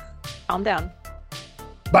much. Calm down.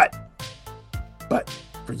 But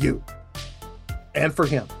for you and for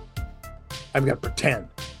him, I'm going to pretend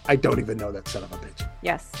I don't even know that son of a bitch.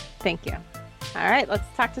 Yes, thank you. All right, let's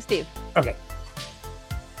talk to Steve. Okay.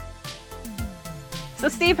 So,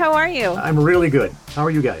 Steve, how are you? I'm really good. How are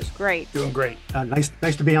you guys? Great. Doing great. Nice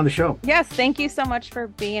to be on the show. Yes, thank you so much for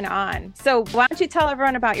being on. So, why don't you tell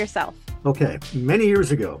everyone about yourself? Okay. Many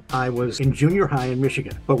years ago, I was in junior high in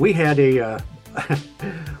Michigan, but we had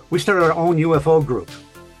we started our own UFO group.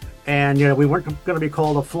 And, we weren't going to be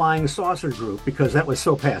called a flying saucer group because that was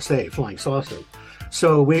so passé, flying saucer.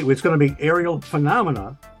 So it was going to be Aerial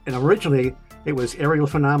Phenomena. And originally, it was Aerial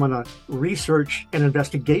Phenomena Research and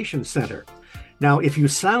Investigation Center. Now, if you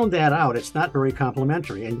sound that out, it's not very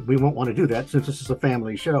complimentary, and we won't want to do that since this is a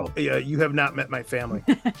family show. Yeah, you have not met my family.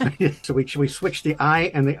 So we switched the I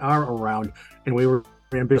and the R around, and we were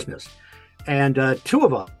in business. And two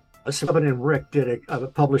of us, Evan and Rick,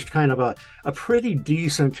 published kind of a pretty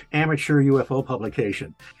decent amateur UFO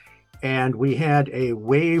publication. And we had a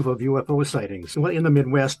wave of UFO sightings in the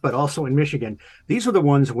Midwest, but also in Michigan. These are the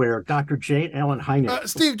ones where Dr. J. Allen Hynek...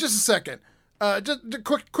 Steve, just a second. Just a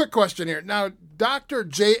quick question here. Now, Dr.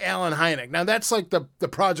 J. Allen Hynek. Now, that's like the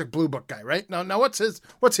Project Blue Book guy, right? Now, what's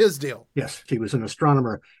his deal? Yes, he was an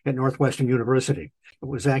astronomer at Northwestern University. It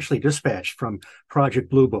was actually dispatched from Project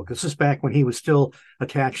Blue Book. This is back when he was still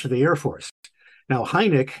attached to the Air Force. Now,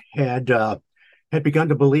 Hynek had begun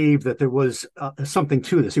to believe that there was something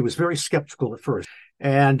to this. He was very skeptical at first,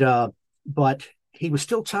 but he was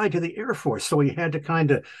still tied to the Air Force, so he had to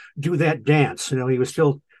kind of do that dance. He was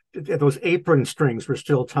still, those apron strings were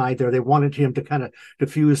still tied there. They wanted him to kind of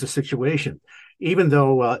diffuse the situation, even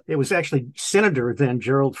though it was actually Senator then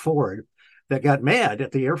Gerald Ford that got mad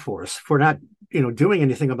at the Air Force for not doing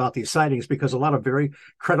anything about these sightings, because a lot of very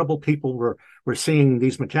credible people were seeing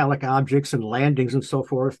these metallic objects and landings and so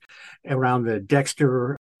forth around the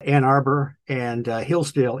Dexter, Ann Arbor, and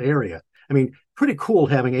Hillsdale area. I mean, pretty cool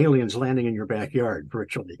having aliens landing in your backyard,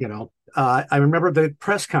 virtually, I remember the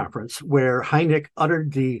press conference where Hynek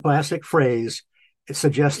uttered the classic phrase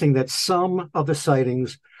suggesting that some of the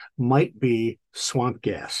sightings might be swamp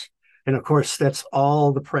gas. And of course, that's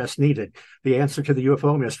all the press needed. The answer to the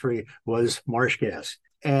UFO mystery was marsh gas.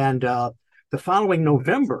 And the following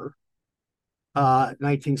November,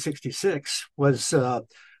 1966, was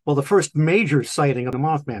the first major sighting of the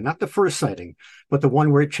Mothman. Not the first sighting, but the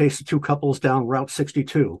one where it chased the two couples down Route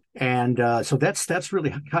 62. And so that's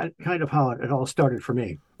really kind of how it all started for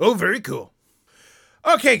me. Oh, very cool.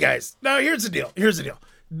 Okay, guys. Now here's the deal.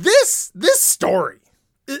 This story.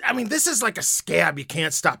 I mean, this is like a scab you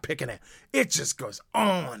can't stop picking at. It just goes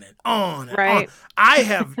on and on and right.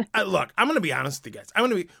 on. Look, I'm going to be honest with you guys.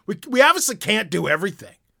 We obviously can't do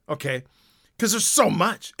everything, okay? Because there's so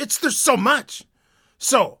much. There's so much.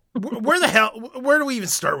 So where do we even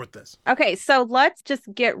start with this? Okay, so let's just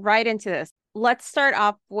get right into this. Let's start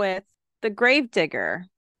off with the gravedigger.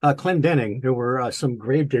 Clendening, there were some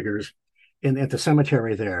grave-diggers at the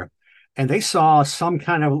cemetery there. And they saw some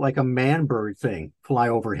kind of like a man-bird thing fly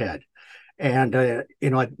overhead. And, it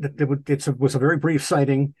was a very brief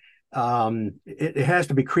sighting. It has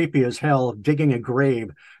to be creepy as hell, digging a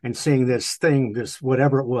grave and seeing this thing, this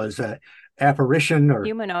whatever it was, apparition or...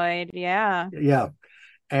 humanoid, yeah. Yeah.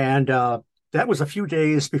 And that was a few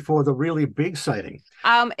days before the really big sighting.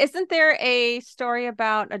 Isn't there a story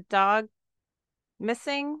about a dog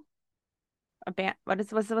missing?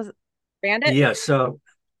 Was it Bandit? Yes,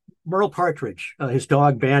 Merle Partridge, his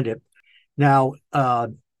dog Bandit. Now,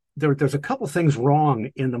 there's a couple things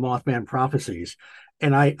wrong in the Mothman prophecies,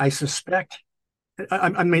 and I suspect,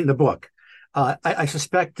 I mean the book, I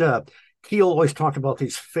suspect Keel always talked about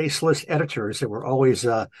these faceless editors that were always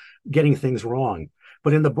getting things wrong.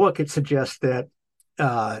 But in the book, it suggests that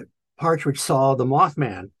Partridge saw the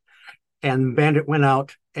Mothman, and Bandit went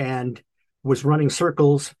out and was running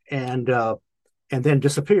circles and then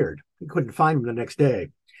disappeared. He couldn't find him the next day.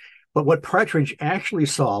 But what Partridge actually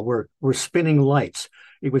saw were spinning lights.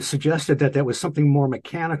 It was suggested that was something more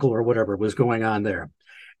mechanical or whatever was going on there.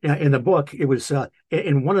 In the book, it was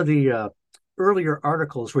in one of the earlier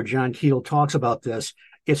articles where John Keel talks about this,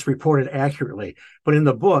 it's reported accurately. But in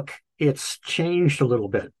the book, it's changed a little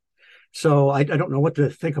bit. So I don't know what to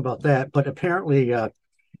think about that. But apparently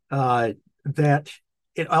that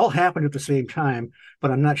it all happened at the same time.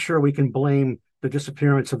 But I'm not sure we can blame the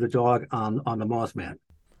disappearance of the dog on the Mothman.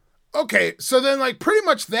 Okay, so then like pretty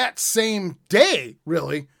much that same day,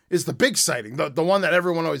 really, is the big sighting, the one that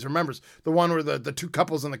everyone always remembers, the one where the two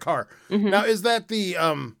couples in the car. Mm-hmm. Now, is that the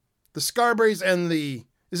Scarberries and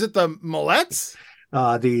is it the Mallets?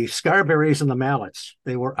 The Scarberries and the Mallets.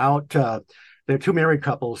 They were out, they're two married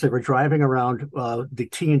couples. They were driving around the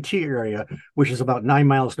TNT area, which is about 9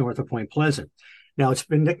 miles north of Point Pleasant. Now, it's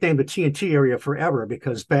been nicknamed the TNT area forever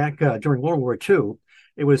because back during World War II,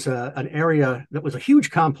 it was an area that was a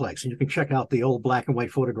huge complex, and you can check out the old black and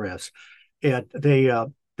white photographs.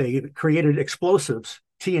 They created explosives,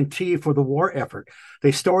 TNT, for the war effort.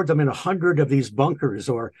 They stored them in 100 of these bunkers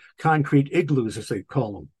or concrete igloos, as they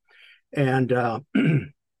call them. And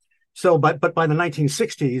so, but by the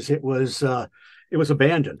 1960s, it was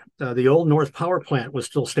abandoned. The old North Power Plant was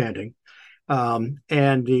still standing, and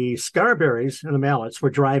the Scarberries and the Mallets were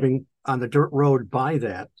driving on the dirt road by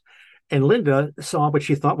that. And Linda saw what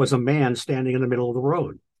she thought was a man standing in the middle of the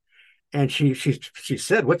road. And she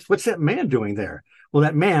said, what's that man doing there? Well,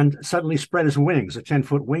 that man suddenly spread his wings, a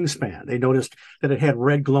 10-foot wingspan. They noticed that it had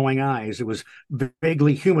red glowing eyes. It was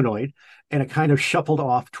vaguely humanoid, and it kind of shuffled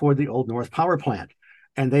off toward the Old North power plant.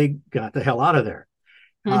 And they got the hell out of there.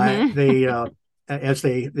 They as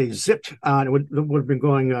they zipped on, it would have been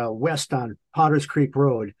going west on Potters Creek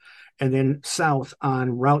Road, and then south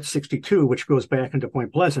on Route 62, which goes back into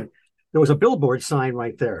Point Pleasant. There was a billboard sign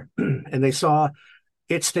right there, and they saw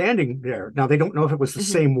it standing there. Now, they don't know if it was the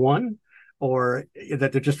same one, or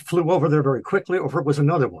that they just flew over there very quickly, or if it was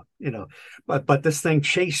another one, But this thing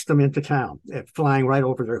chased them into town, flying right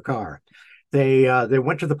over their car. They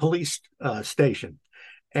went to the police station,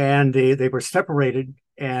 and they were separated,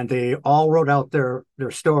 and they all wrote out their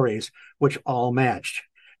stories, which all matched.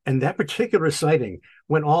 And that particular sighting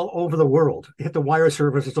went all over the world. It hit the wire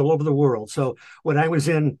services all over the world. So when I was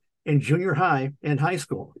in junior high and high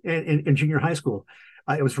school, in junior high school,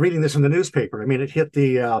 I was reading this in the newspaper. I mean, it hit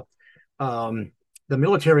the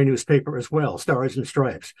military newspaper as well, Stars and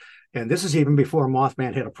Stripes. And this is even before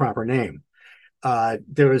Mothman had a proper name.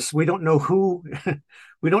 We don't know who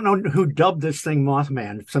dubbed this thing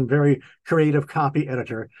Mothman. Some very creative copy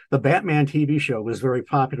editor. The Batman TV show was very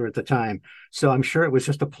popular at the time, so I'm sure it was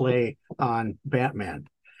just a play on Batman.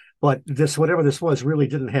 But whatever this was, really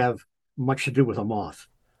didn't have much to do with a moth.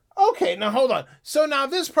 Okay, now hold on. So now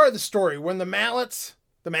this part of the story, when the Mallets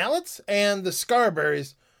and the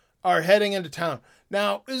Scarberries are heading into town.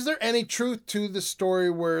 Now, is there any truth to the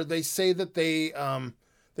story where they say that they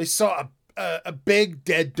saw a big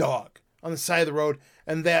dead dog on the side of the road,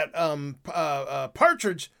 and that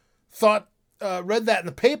Partridge read that in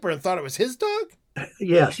the paper and thought it was his dog?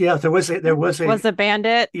 Yes, there was a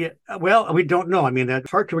bandit. Yeah, well, we don't know. I mean, that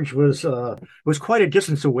Partridge was quite a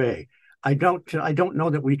distance away. I don't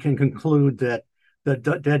know that we can conclude that the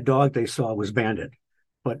dead dog they saw was Bandit,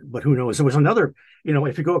 but who knows? There was another.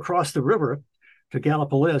 If you go across the river to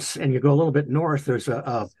Gallipolis and you go a little bit north, there's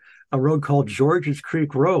a road called George's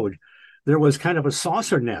Creek Road. There was kind of a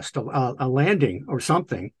saucer nest, a landing or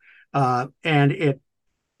something, and it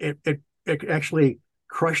actually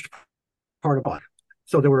crushed part of it.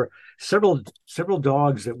 So there were several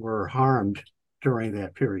dogs that were harmed during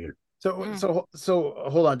that period. So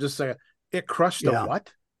hold on just a second. It crushed a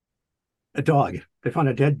what? A dog. They found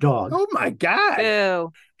a dead dog. Oh my God.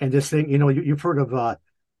 Ew. And this thing, you've heard of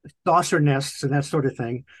saucer nests and that sort of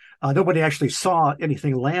thing. Nobody actually saw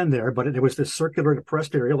anything land there, but there was this circular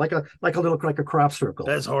depressed area, like a crop circle.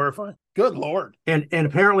 That's horrifying. Good Lord. And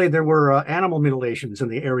apparently there were animal mutilations in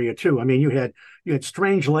the area too. I mean, you had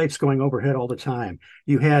strange lights going overhead all the time.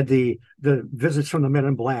 You had the visits from the Men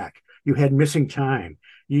in Black. You had missing time.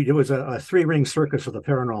 It was a 3-ring circus of the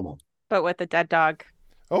paranormal. But with a dead dog.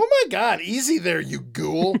 Oh my God. Easy there, you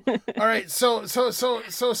ghoul. All right. So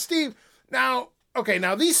Steve, now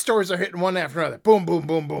these stories are hitting one after another. Boom, boom,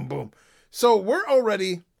 boom, boom, boom. So we're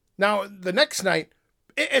already, now the next night,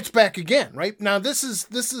 it's back again, right? Now this is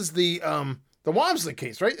the Walmsley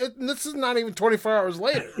case, right? This is not even 24 hours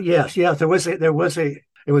later. Yes.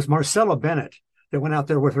 It was Marcella Bennett that went out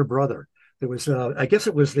there with her brother. There was, I guess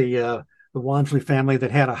it was the Walmsley family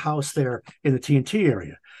that had a house there in the TNT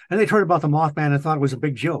area. And they'd heard about the Mothman and thought it was a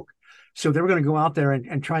big joke. So they were going to go out there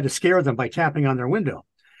and try to scare them by tapping on their window.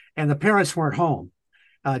 And the parents weren't home,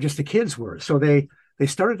 just the kids were. So they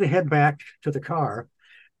started to head back to the car,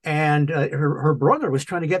 and her brother was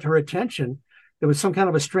trying to get her attention. There was some kind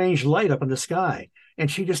of a strange light up in the sky,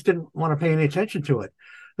 and she just didn't want to pay any attention to it.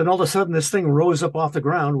 Then all of a sudden, this thing rose up off the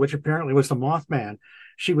ground, which apparently was the Mothman.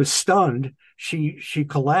 She was stunned. She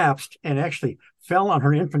collapsed and actually fell on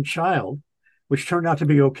her infant child, which turned out to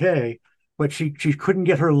be okay, but she couldn't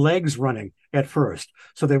get her legs running at first.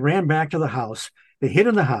 So they ran back to the house. They hid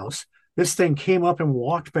in the house. This thing came up and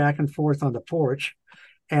walked back and forth on the porch.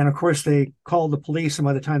 And of course, they called the police. And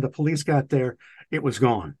by the time the police got there, it was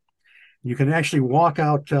gone. You can actually walk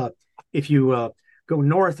out if you go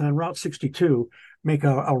north on Route 62, make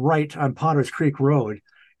a right on Potters Creek Road,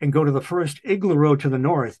 and go to the first Igloo Road to the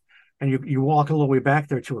north. And you walk a little way back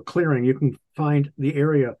there to a clearing. You can find the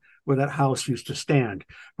area where that house used to stand.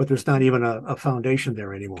 But there's not even a foundation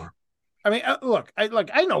there anymore. I mean, look,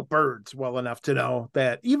 I know birds well enough to know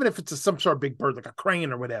that even if it's some sort of big bird, like a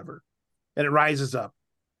crane or whatever, and it rises up,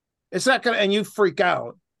 it's not going to, and you freak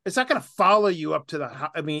out, it's not going to follow you up to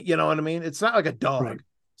the, I mean, you know what I mean? It's not like a dog. Right.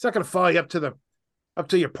 It's not going to follow you up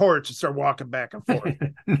to your porch and start walking back and forth.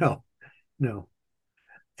 No.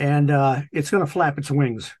 And it's going to flap its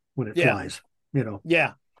wings when it flies,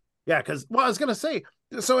 Yeah. Because, I was going to say,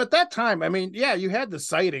 so at that time, I mean, you had the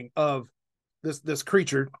sighting of this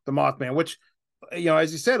creature, the Mothman, which,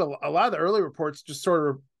 as you said, a lot of the early reports just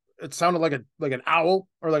sort of it sounded like an owl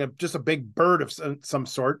or like just a big bird of some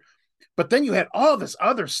sort. But then you had all this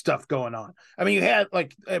other stuff going on. I mean, you had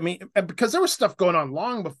because there was stuff going on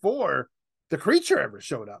long before the creature ever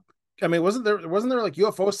showed up. I mean, wasn't there like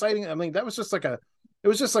UFO sighting? I mean, that was just like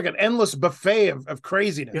an endless buffet of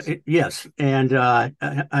craziness. Yes, and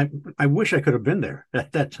I wish I could have been there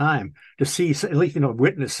at that time to see, at least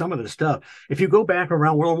witness some of the stuff. If you go back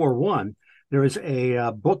around World War One, there is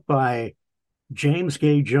a book by James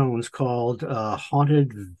Gay Jones called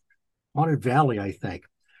Haunted Valley, I think,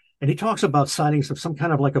 and he talks about sightings of some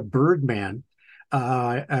kind of like a Birdman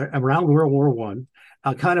around World War One,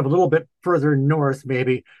 kind of a little bit further north,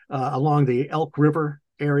 maybe along the Elk River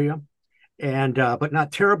area, and but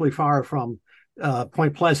not terribly far from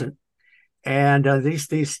Point Pleasant. And they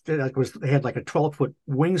had like a 12-foot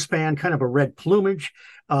wingspan, kind of a red plumage,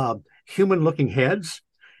 human-looking heads,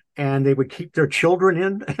 and they would keep their children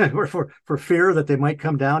in for fear that they might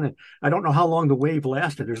come down. And I don't know how long the wave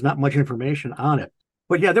lasted. There's not much information on it.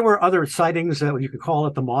 But yeah, there were other sightings, you could call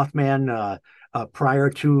it the Mothman, prior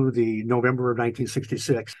to the November of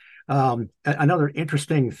 1966. Another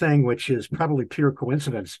interesting thing, which is probably pure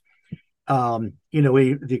coincidence, of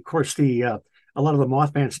course, a lot of the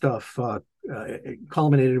Mothman stuff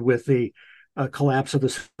culminated with the collapse of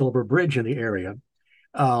the Silver Bridge in the area.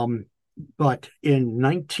 But in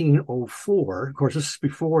 1904, of course, this is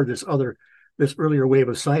before this earlier wave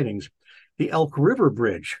of sightings, the Elk River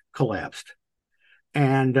Bridge collapsed.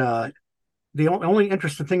 And the only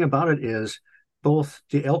interesting thing about it is both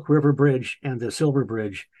the Elk River Bridge and the Silver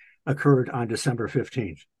Bridge occurred on December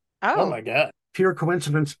 15th. Oh my God. Pure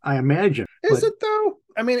coincidence, I imagine. Is it though?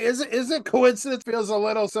 I mean, is it coincidence? Feels a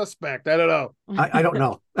little suspect. I don't know. I don't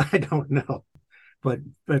know. I don't know. But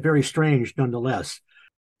very strange nonetheless.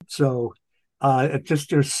 So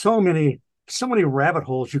there's so many rabbit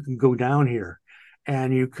holes you can go down here.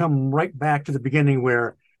 And you come right back to the beginning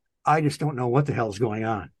where I just don't know what the hell's going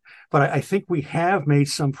on. But I think we have made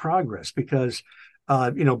some progress because,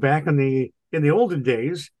 back in the olden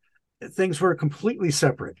days, things were completely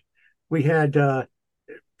separate. We had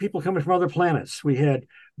people coming from other planets. We had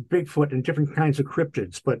Bigfoot and different kinds of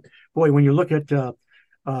cryptids. But boy, when you look at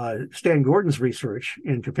Stan Gordon's research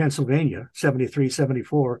into Pennsylvania, 73,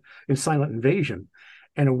 74, in Silent Invasion,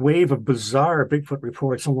 and a wave of bizarre Bigfoot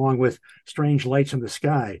reports along with strange lights in the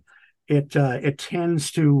sky, it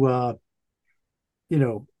tends to,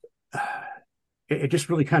 it just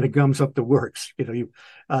really kind of gums up the works. They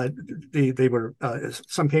were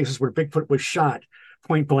some cases where Bigfoot was shot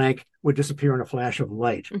point blank, would disappear in a flash of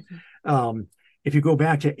light. Mm-hmm. If you go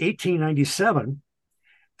back to 1897,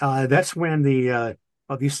 that's when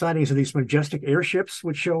these sightings of these majestic airships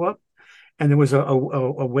would show up. And there was a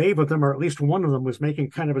wave of them, or at least one of them was making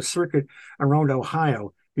kind of a circuit around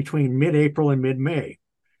Ohio between mid-April and mid-May,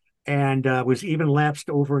 and was even lapsed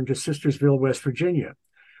over into Sistersville, West Virginia.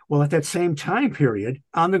 Well, at that same time period,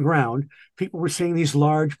 on the ground, people were seeing these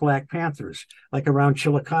large black panthers, like around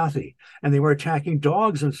Chillicothe, and they were attacking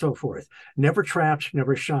dogs and so forth. Never trapped,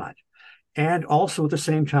 never shot. And also at the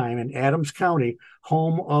same time, in Adams County,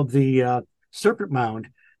 home of the Serpent Mound,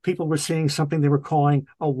 people were seeing something they were calling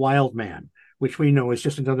a wild man, which we know is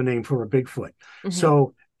just another name for a Bigfoot. Mm-hmm.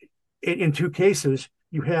 So in two cases,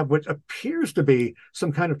 you have what appears to be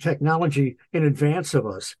some kind of technology in advance of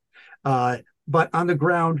us. But on the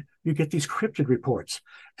ground, you get these cryptid reports.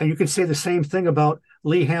 And you can say the same thing about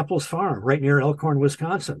Lee Hampel's farm right near Elkhorn,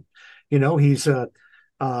 Wisconsin. He has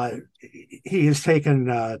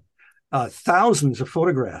taken thousands of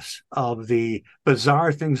photographs of the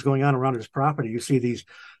bizarre things going on around his property. You see these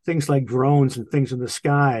things like drones and things in the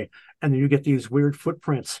sky, and then you get these weird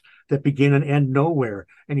footprints that begin and end nowhere.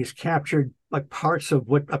 And he's captured like parts of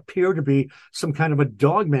what appear to be some kind of a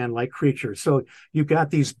dogman-like creature. So you've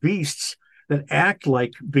got these beasts that act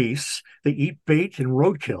like beasts. They eat bait and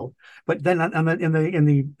roadkill, but then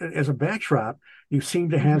as a backdrop, you seem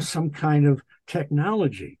to have some kind of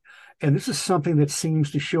technology. And this is something that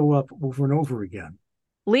seems to show up over and over again.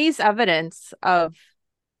 Lee's evidence of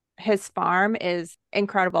his farm is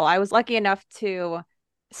incredible. I was lucky enough to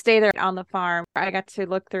stay there on the farm. I got to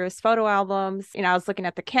look through his photo albums. I was looking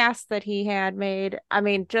at the cast that he had made. I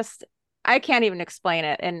mean, I can't even explain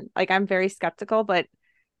it. And I'm very skeptical, but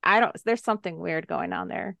there's something weird going on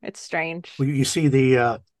there. It's strange. Well, you see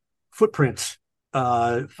the footprints,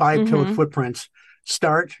 5-toed footprints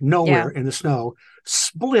start nowhere in the snow,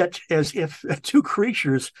 split as if two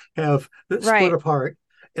creatures have split apart,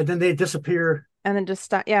 and then they disappear. And then just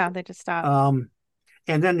stop. Yeah, they just stop.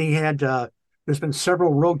 And then he had, there's been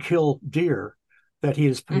several roadkill deer that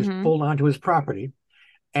he's pulled onto his property,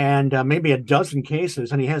 and maybe a dozen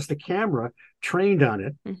cases, and he has the camera trained on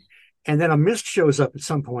it. And then a mist shows up at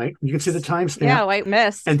some point. You can see the timestamp. Yeah, white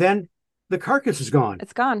mist. And then the carcass is gone.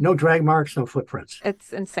 It's gone. No drag marks, no footprints.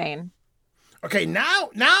 It's insane. Okay, now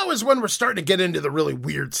is when we're starting to get into the really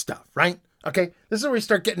weird stuff, right? Okay, this is where we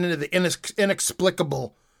start getting into the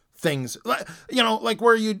inexplicable things, like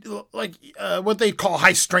where you what they call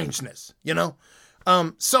high strangeness,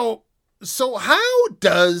 So how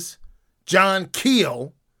does John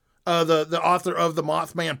Keel, the author of the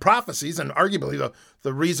Mothman prophecies, and arguably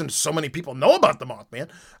the reason so many people know about the Mothman,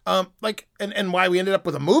 and why we ended up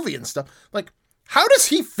with a movie and stuff, like, how does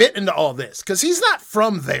he fit into all this? Because he's not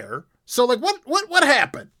from there. So, like, what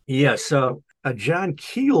happened? Yes, so John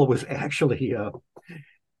Keel was actually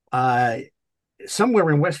somewhere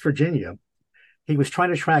in West Virginia. He was trying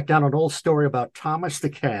to track down an old story about Thomas the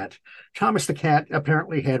cat. Thomas the cat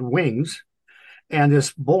apparently had wings, and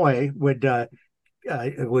this boy would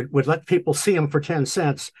let people see him for 10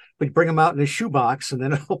 cents, but bring him out in his shoebox and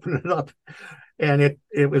then open it up. And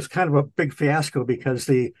it was kind of a big fiasco because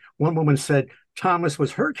the one woman said Thomas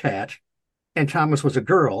was her cat and Thomas was a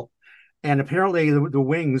girl. And apparently the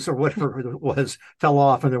wings or whatever it was fell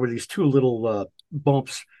off, and there were these two little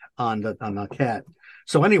bumps on the cat.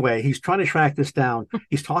 So anyway, he's trying to track this down.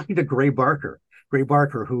 He's talking to Gray Barker,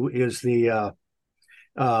 who is the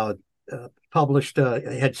published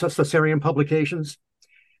had Sussarian Publications.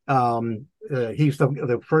 He's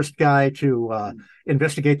the first guy to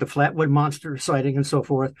investigate the Flatwood monster sighting and so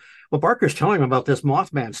forth. Well, Barker's telling him about this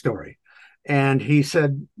Mothman story, and he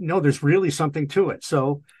said, "No, there's really something to it."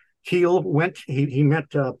 So Keel went. He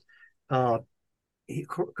met. He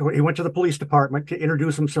went to the police department to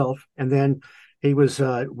introduce himself, and then he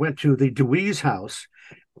went to the Dewey's house,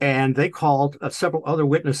 and they called several other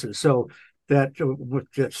witnesses. So that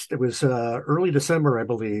it was early December, I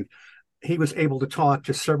believe. He was able to talk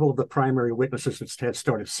to several of the primary witnesses that had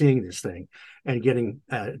started seeing this thing and getting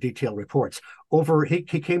detailed reports. He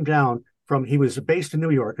came down from. He was based in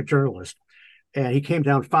New York, a journalist, and he came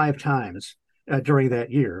down 5 times during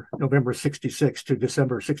that year, November 66 to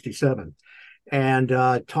December 67, and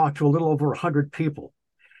talked to a little over 100 people.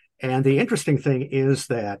 And the interesting thing is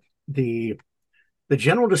that the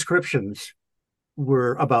general descriptions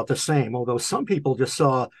were about the same, although some people just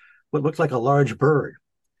saw what looked like a large bird.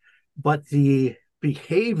 But the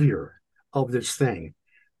behavior of this thing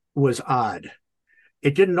was odd.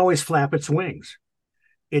 It didn't always flap its wings.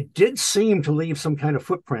 It did seem to leave some kind of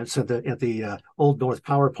footprints at the Old North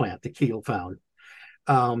Power Plant that Keel found.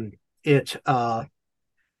 A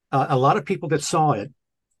lot of people that saw it,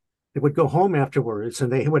 they would go home afterwards and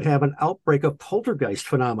they would have an outbreak of poltergeist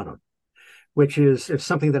phenomenon, which is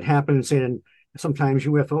something that happens in sometimes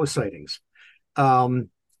UFO sightings.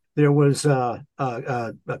 There was a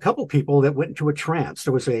couple people that went into a trance.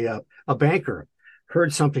 There was a banker,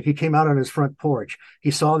 heard something. He came out on his front porch.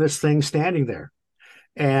 He saw this thing standing there.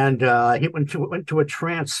 And he went to a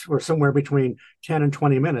trance for somewhere between 10 and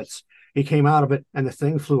 20 minutes. He came out of it, and the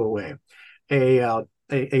thing flew away. A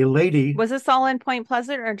lady. Was this all in Point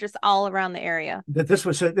Pleasant or just all around the area? These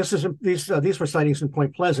were sightings in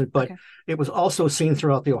Point Pleasant, but It was also seen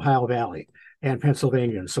throughout the Ohio Valley and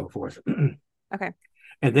Pennsylvania and so forth. Okay.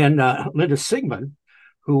 And then Linda Sigmund,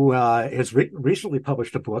 who has recently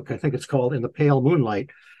published a book, I think it's called In the Pale Moonlight.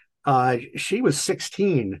 She was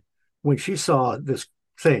 16 when she saw this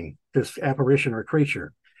thing, this apparition or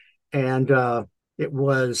creature. And it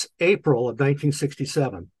was April of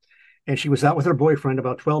 1967. And she was out with her boyfriend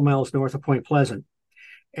about 12 miles north of Point Pleasant.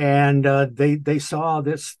 And they saw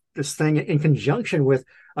this thing in conjunction with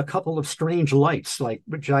a couple of strange lights, like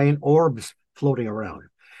giant orbs floating around.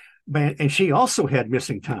 And she also had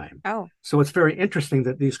missing time. Oh. So it's very interesting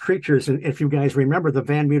that these creatures, and if you guys remember the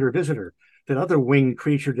Van Meter visitor, that other winged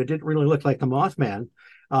creature that didn't really look like the Mothman,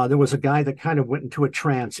 there was a guy that kind of went into a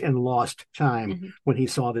trance and lost time when he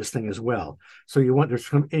saw this thing as well. So there's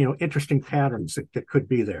some interesting patterns that could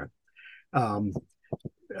be there. What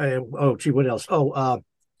else?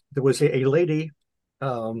 There was a lady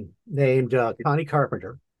named Connie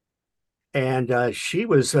Carpenter, and she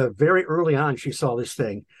was very early on. She saw this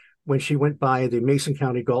thing when she went by the Mason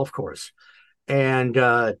County Golf Course, and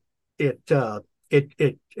it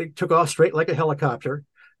took off straight like a helicopter,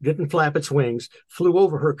 didn't flap its wings, flew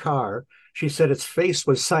over her car. She said its face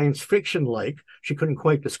was science fiction-like. She couldn't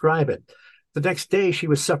quite describe it. The next day, she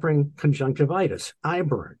was suffering conjunctivitis, eye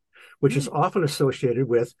burn, which is often associated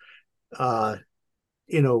with, people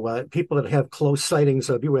that have close sightings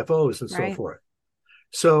of UFOs and so forth.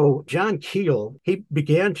 So John Keel, he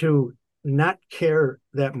began to not care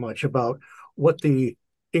that much about what the,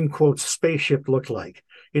 in quotes, spaceship looked like.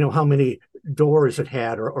 how many doors it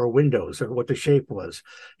had or windows or what the shape was.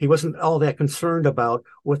 He wasn't all that concerned about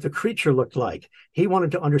what the creature looked like. He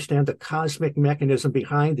wanted to understand the cosmic mechanism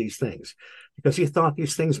behind these things, because he thought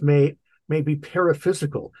these things may be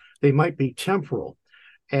paraphysical. They might be temporal.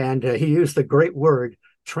 And he used the great word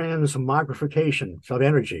transmogrification of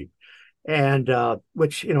energy, and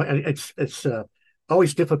which, and it's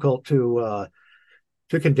always difficult to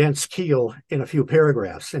condense Keel in a few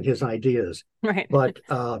paragraphs in his ideas. Right. But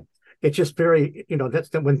it's just very, that's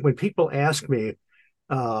when people ask me,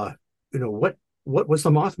 what was the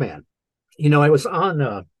Mothman? I was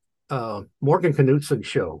on Morgan Knutson's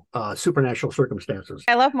show, Supernatural Circumstances.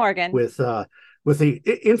 I love Morgan. With the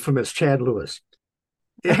infamous Chad Lewis.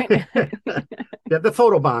 Right. Yeah, the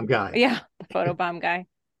photobomb guy. Yeah, the photobomb guy.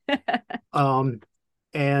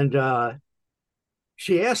 And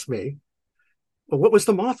she asked me, well, what was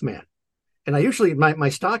the Mothman? And I usually, my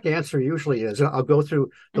stock answer usually is, I'll go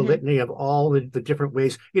through the litany of all the different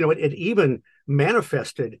ways. It even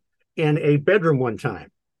manifested in a bedroom one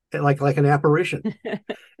time, like an apparition,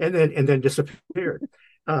 and then disappeared.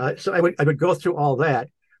 So I would go through all that.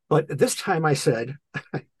 But this time I said,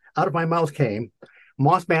 out of my mouth came,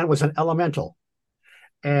 Mothman was an elemental.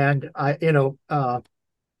 And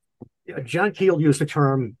John Keel used the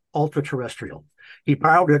term ultra-terrestrial. He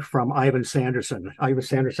borrowed it from Ivan Sanderson. Ivan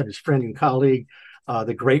Sanderson, his friend and colleague,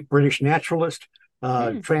 the great British naturalist,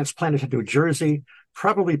 transplanted to New Jersey,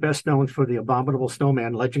 probably best known for the abominable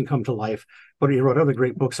snowman legend come to life, but he wrote other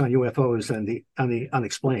great books on UFOs and the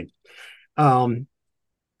unexplained.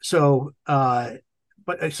 So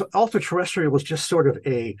ultra-terrestrial was just sort of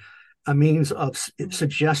a means of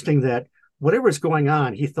suggesting that whatever is going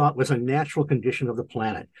on, he thought was a natural condition of the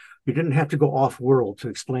planet. You didn't have to go off-world to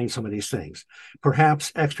explain some of these things.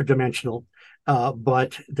 Perhaps extra-dimensional,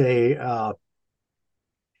 but he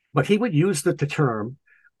would use the term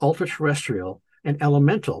ultra-terrestrial and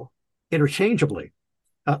elemental interchangeably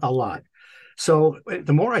a lot. So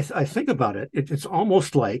the more I think about it, it's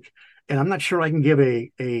almost like, and I'm not sure I can give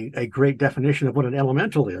a great definition of what an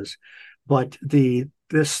elemental is, but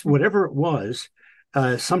this whatever it was,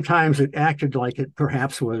 sometimes it acted like it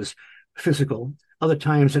perhaps was physical. Other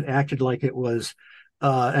times it acted like it was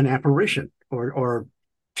an apparition or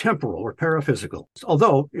temporal or paraphysical.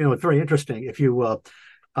 Although, it's very interesting. If you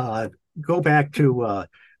go back to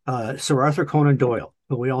Sir Arthur Conan Doyle,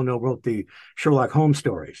 who we all know wrote the Sherlock Holmes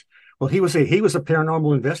stories. Well, he was a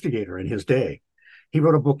paranormal investigator in his day. He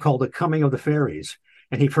wrote a book called The Coming of the Fairies,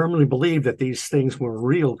 and he firmly believed that these things were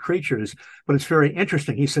real creatures. But it's very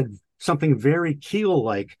interesting. He said something very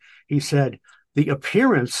Keel-like. He said, the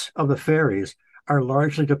appearance of the fairies are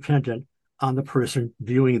largely dependent on the person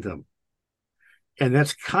viewing them. And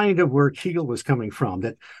that's kind of where Keel was coming from,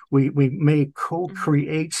 that we may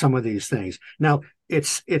co-create some of these things. Now,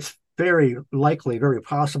 it's very likely, very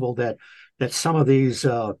possible that some of these,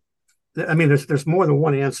 there's more than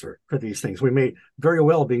one answer for these things. We may very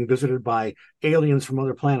well being visited by aliens from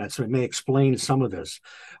other planets. So it may explain some of this.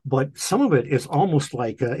 But some of it is almost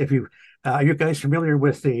like, are you guys familiar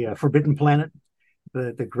with the Forbidden Planet?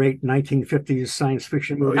 The great 1950s science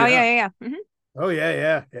fiction movie. Oh, yeah. Mm-hmm. Oh,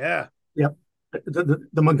 yeah. Yep. The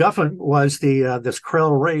MacGuffin was this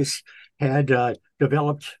Krell race had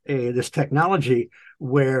developed this technology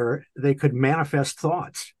where they could manifest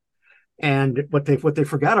thoughts. And what they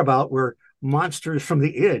forgot about were monsters from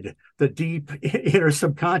the id, the deep inner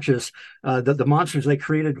subconscious. The monsters they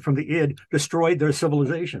created from the id destroyed their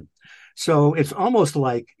civilization. So it's almost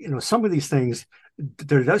like, some of these things,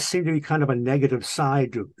 there does seem to be kind of a negative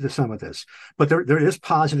side to some of this, but there is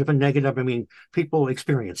positive and negative. I mean, people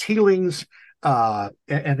experience healings and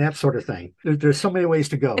that sort of thing. There's so many ways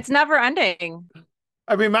to go. It's never ending.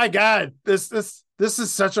 I mean, my God, this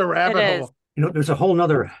is such a rabbit hole. There's a whole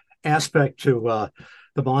nother aspect to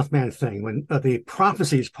the Mothman thing, when the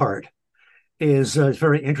prophecies part is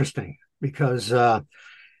very interesting, because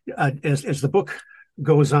as the book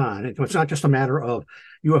goes on, it's not just a matter of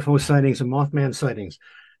UFO sightings and Mothman sightings,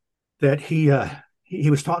 that he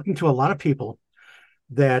was talking to a lot of people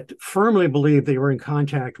that firmly believed they were in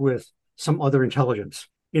contact with some other intelligence.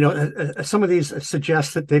 Some of these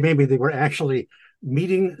suggest that they were actually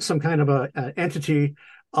meeting some kind of an entity.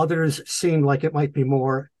 Others seem like it might be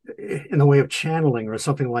more in the way of channeling or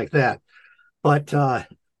something like that. But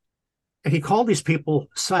he called these people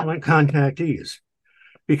silent contactees,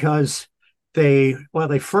 because they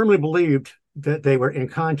firmly believed that they were in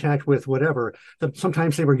contact with whatever.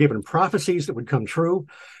 Sometimes they were given prophecies that would come true.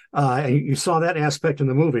 And you saw that aspect in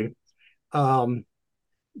the movie.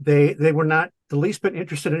 They were not the least bit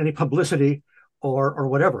interested in any publicity or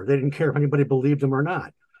whatever. They didn't care if anybody believed them or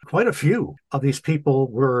not. Quite a few of these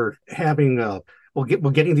people were having,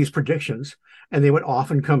 getting these predictions, and they would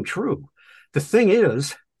often come true. The thing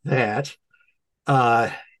is that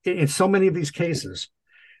in so many of these cases,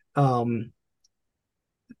 it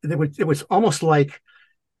was almost like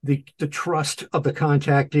the trust of the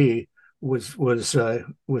contactee was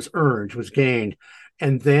earned, was gained,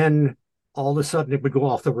 and then all of a sudden it would go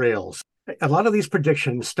off the rails. A lot of these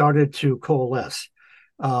predictions started to coalesce,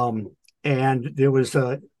 and there was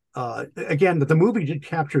again, the movie did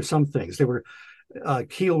capture some things. They were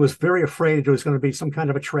Keel was very afraid there was going to be some kind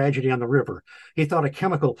of a tragedy on the river. He thought a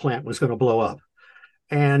chemical plant was going to blow up.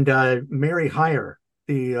 And Mary Heyer,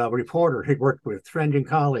 the reporter he worked with, friend and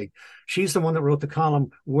colleague, she's the one that wrote the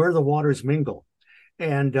column Where the Waters Mingle.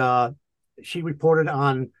 And she reported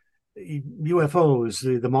on UFOs,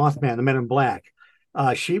 the Mothman, the Men in Black.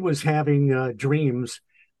 She was having dreams,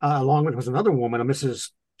 along with another woman, Mrs.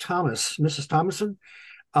 Thomason,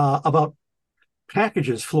 about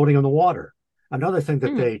packages floating on the water. Another thing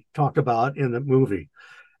that they talked about in the movie.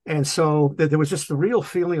 And so there was just a real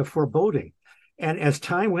feeling of foreboding. And as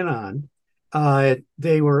time went on, several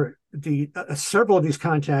of these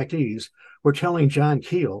contactees were telling John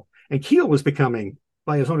Keel, and Keel was becoming,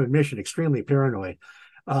 by his own admission, extremely paranoid,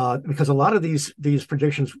 because a lot of these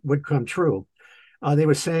predictions would come true. They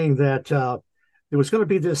were saying that there was going to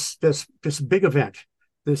be this big event,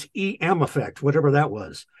 this EM effect, whatever that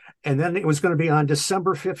was, and then it was going to be on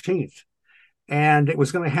December 15th. And it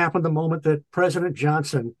was going to happen the moment that President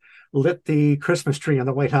Johnson lit the Christmas tree on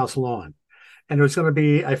the White House lawn. And it was going to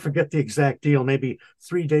be, I forget the exact deal, maybe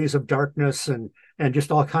 3 days of darkness and just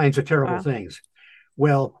all kinds of terrible things.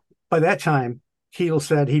 Well, by that time, Keel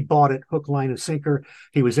said he bought it hook, line, and sinker.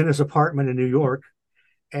 He was in his apartment in New York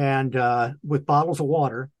and with bottles of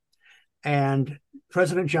water. And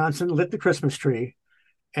President Johnson lit the Christmas tree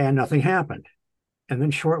and nothing happened. And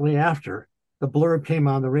then shortly after, the blurb came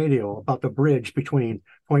on the radio about the bridge between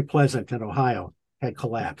Point Pleasant and Ohio had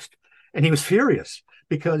collapsed. And he was furious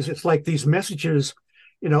because it's like these messages,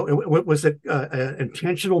 was it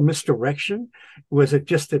intentional misdirection? Was it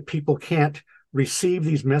just that people can't receive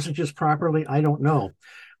these messages properly? I don't know.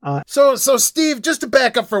 So Steve, just to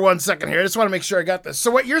back up for 1 second here, I just want to make sure I got this.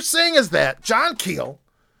 So what you're saying is that John Keel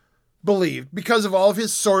believed, because of all of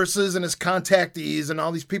his sources and his contactees and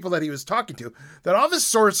all these people that he was talking to, that all of his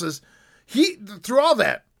sources, through all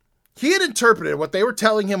that, he had interpreted what they were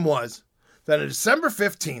telling him was that on December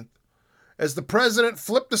 15th, as the president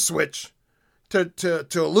flipped the switch to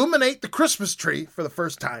illuminate the Christmas tree for the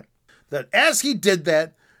first time, that as he did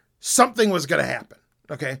that, something was going to happen.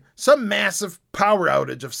 Okay? Some massive power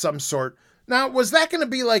outage of some sort. Now, was that going to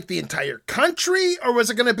be like the entire country, or was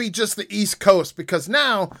it going to be just the East Coast? Because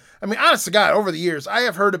now, I mean, honest to God, over the years, I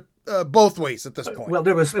have heard it both ways at this point. Well,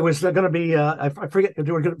 it was going to be, I forget, it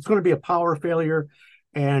was going to be a power failure,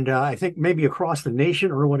 and I think maybe across the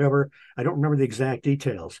nation or whatever. I don't remember the exact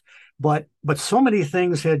details. But so many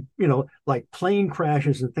things had, like plane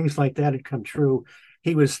crashes and things like that had come true.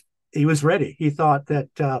 He was ready. He thought that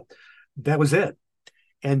that was it.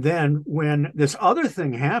 And then when this other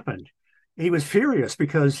thing happened, he was furious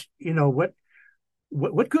because,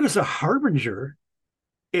 what good is a harbinger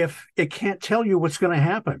if it can't tell you what's going to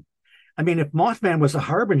happen? I mean, if Mothman was a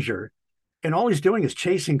harbinger and all he's doing is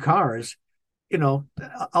chasing cars,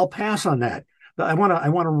 I'll pass on that. I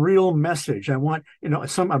want a real message. I want,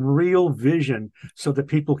 a real vision so that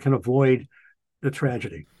people can avoid the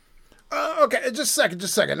tragedy. Okay, just a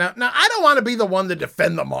second. Now, I don't want to be the one to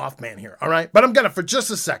defend the Mothman here, all right? But I'm going to for just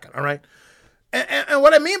a second, all right? And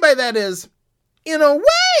what I mean by that is, in a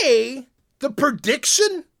way, the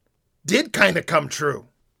prediction did kind of come true.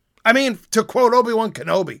 I mean, to quote Obi-Wan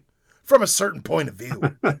Kenobi, from a certain point of view,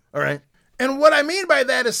 all right? And what I mean by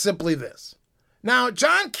that is simply this. Now,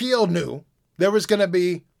 John Keel knew there was going to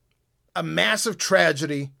be a massive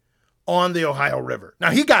tragedy on the Ohio River.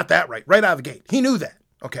 Now, he got that right out of the gate. He knew that,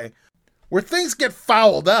 okay? Where things get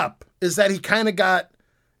fouled up is that he kind of got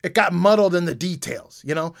muddled in the details,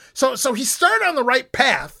 So he started on the right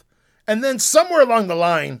path, and then somewhere along the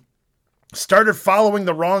line started following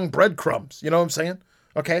the wrong breadcrumbs. You know what I'm saying?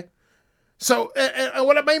 Okay. So, and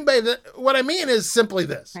what I mean is simply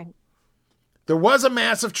this. Right. There was a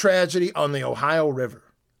massive tragedy on the Ohio River,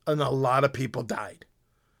 and a lot of people died.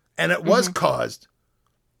 And it was caused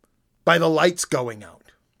by the lights going out.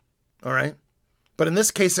 All right? But in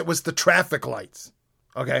this case, it was the traffic lights.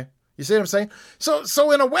 Okay? You see what I'm saying?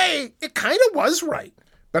 So in a way, it kind of was right.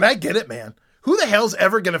 But I get it, man. Who the hell's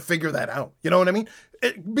ever going to figure that out? You know what I mean?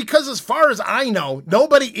 Because as far as I know,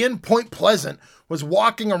 nobody in Point Pleasant was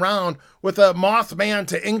walking around with a Mothman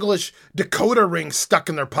to English decoder ring stuck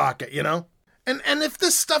in their pocket, And And if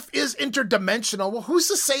this stuff is interdimensional, well, who's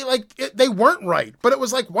to say they weren't right? But it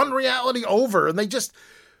was like one reality over, and they just,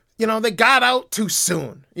 they got out too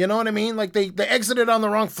soon. You know what I mean? Like they exited on the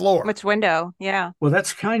wrong floor. Which window? Yeah. Well,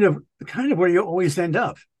 that's kind of where you always end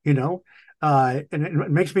up, and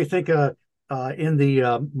it makes me think in the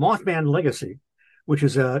Mothman Legacy, which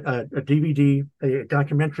is a DVD, a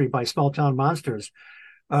documentary by Small Town Monsters.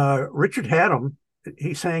 Richard Hatem,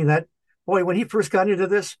 he's saying that, boy, when he first got into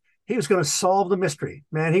this, he was going to solve the mystery,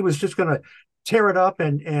 man. He was just going to tear it up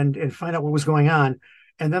and find out what was going on.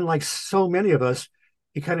 And then, like so many of us,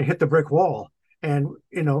 he kind of hit the brick wall. And,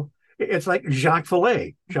 it's like Jacques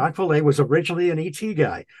Vallée. Jacques Vallée was originally an ET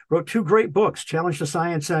guy, wrote 2 great books, Challenge to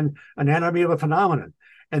Science and Anatomy of a Phenomenon.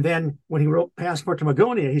 And then when he wrote Passport to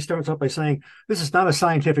Magonia, he starts out by saying, this is not a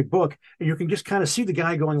scientific book. And you can just kind of see the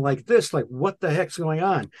guy going like this, like, what the heck's going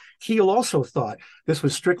on? Keel also thought this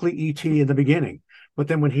was strictly ET in the beginning. But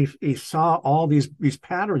then when he saw all these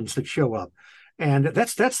patterns that show up, and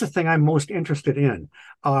that's the thing I'm most interested in,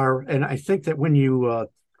 and I think that when you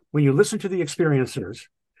listen to the experiencers,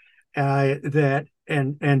 that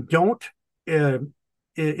and don't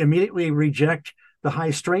immediately reject the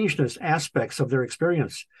high strangeness aspects of their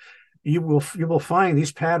experience, you will find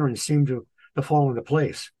these patterns seem to fall into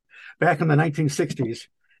place. Back in the 1960s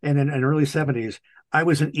and in early 70s, I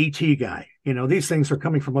was an ET guy. These things are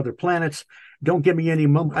coming from other planets. Don't give me any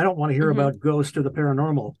I don't want to hear about ghosts or the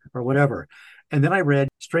paranormal or whatever. And then I read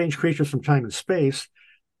Strange Creatures from Time and Space,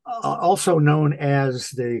 also known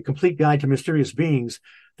as The Complete Guide to Mysterious Beings.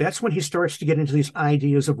 That's when he starts to get into these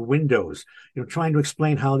ideas of windows, trying to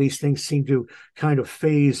explain how these things seem to kind of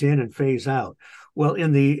phase in and phase out. Well,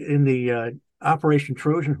 in the Operation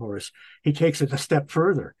Trojan Horse, he takes it a step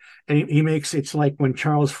further, and he makes it's like when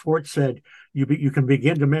Charles Fort said, "You can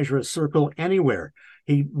begin to measure a circle anywhere."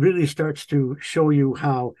 He really starts to show you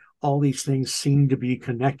how all these things seem to be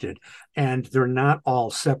connected, and they're not all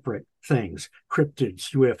separate things: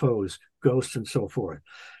 cryptids, UFOs, ghosts, and so forth.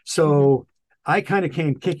 So I kind of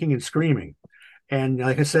came kicking and screaming. And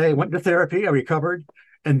like I say, I went to therapy, I recovered.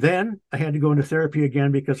 And then I had to go into therapy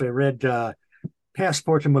again because I read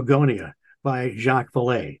Passport to Magonia by Jacques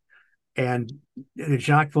Vallée. And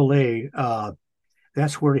Jacques Vallée,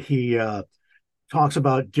 that's where he talks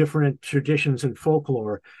about different traditions and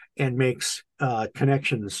folklore and makes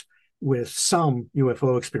connections with some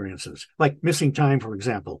UFO experiences, like missing time, for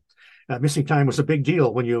example. Missing time was a big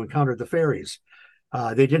deal when you encountered the fairies.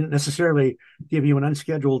 They didn't necessarily give you an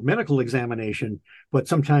unscheduled medical examination, but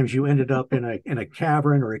sometimes you ended up in a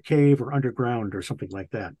cavern or a cave or underground or something like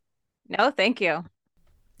that. No, thank you.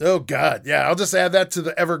 Oh, God. Yeah, I'll just add that to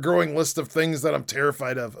the ever-growing list of things that I'm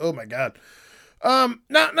terrified of. Oh, my God.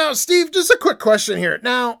 Now, Steve, just a quick question here.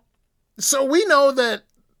 Now, so we know that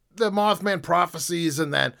the Mothman prophecies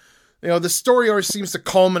and that, the story always seems to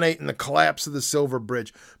culminate in the collapse of the Silver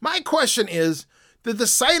Bridge. My question is, did the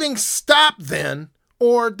sightings stop then?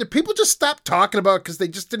 Or did people just stop talking about it because they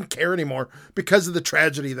just didn't care anymore because of the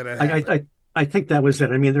tragedy that it happened? I think that was it.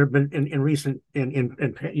 I mean, there have been in recent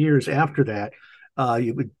years after that,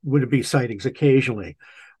 would be sightings occasionally,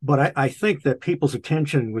 but I think that people's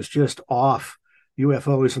attention was just off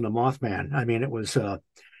UFOs and the Mothman. I mean, it was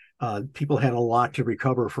people had a lot to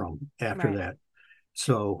recover from after that.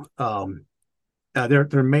 So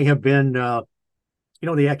there may have been,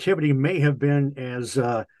 the activity may have been as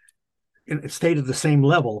stayed at the same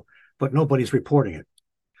level, but nobody's reporting it.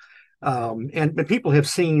 But people have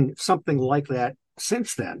seen something like that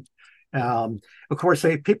since then. Of course,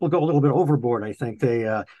 people go a little bit overboard. I think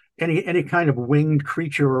any kind of winged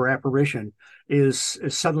creature or apparition is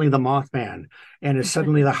suddenly the Mothman and is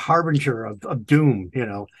suddenly the harbinger of doom.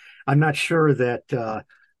 I'm not sure that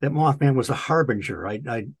that Mothman was a harbinger. I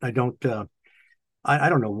don't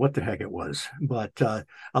know what the heck it was, but a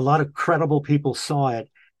lot of credible people saw it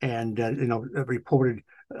and reported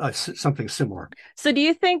something similar. So do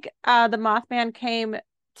you think the Mothman came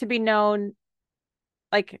to be known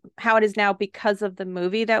like how it is now because of the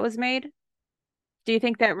movie that was made? Do you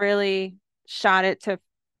think that really shot it to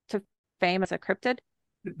fame as a cryptid?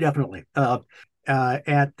 Definitely.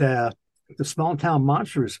 At the Small Town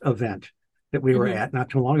Monsters event that we were at not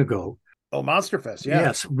too long ago. Oh, Monster Fest, yeah.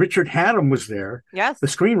 Yes, Richard Hatem was there. Yes. The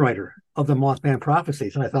screenwriter of the Mothman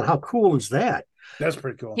Prophecies. And I thought, how cool is that? That's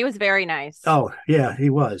pretty cool. He was very nice. Oh, yeah, he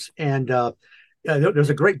was. And there's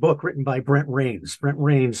a great book written by Brent Rains. Brent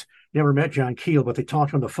Rains never met John Keel, but they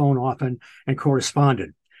talked on the phone often and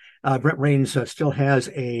corresponded. Brent Rains still has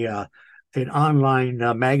an online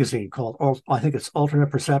magazine called, I think it's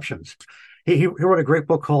Alternate Perceptions. He wrote a great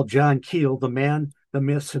book called John Keel, The Man, the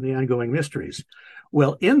Myths, and the Ongoing Mysteries.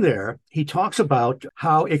 Well, in there, he talks about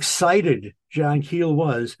how excited John Keel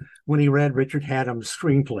was when he read Richard Haddam's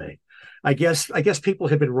screenplay. I guess people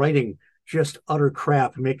had been writing just utter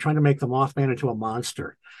crap, trying to make the Mothman into a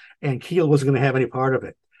monster, and Keel wasn't going to have any part of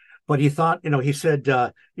it. But he thought, he said,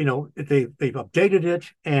 they've updated it,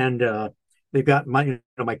 and they've got my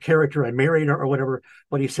character. I married her or whatever.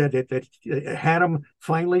 But he said that Haddam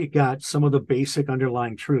finally got some of the basic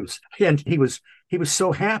underlying truths, and he was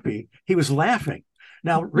so happy, he was laughing.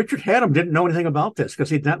 Now, Richard Haddam didn't know anything about this because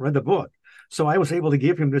he'd not read the book. So I was able to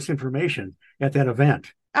give him this information at that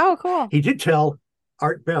event. Oh, cool. He did tell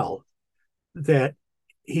Art Bell that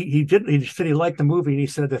he said he liked the movie, and he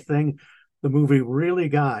said the movie really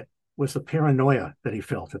got was the paranoia that he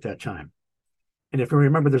felt at that time. And if you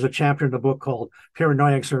remember, there's a chapter in the book called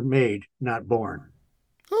Paranoiacs Are Made, Not Born.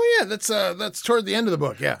 Oh, yeah, that's toward the end of the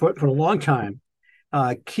book, yeah. For a long time,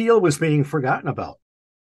 Keel was being forgotten about.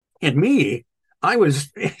 And me, I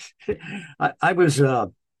was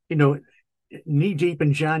knee deep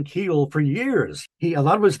in John Keel for years. A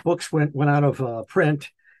lot of his books went out of print,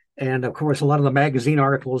 and of course, a lot of the magazine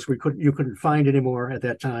articles you couldn't find anymore at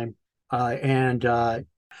that time. And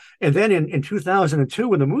then in 2002,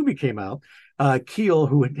 when the movie came out, Keel,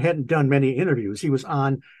 who hadn't done many interviews, he was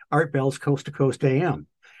on Art Bell's Coast to Coast AM,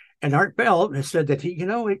 and Art Bell has said that he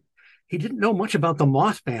didn't know much about the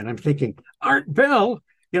Mothman. I'm thinking, Art Bell,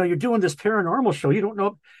 you're doing this paranormal show. You don't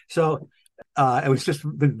know. So I was just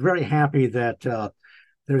been very happy that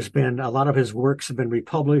there's been a lot of his works have been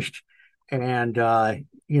republished. And,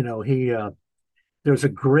 there's a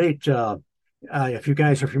great, if you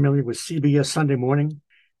guys are familiar with CBS Sunday Morning,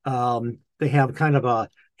 they have kind of a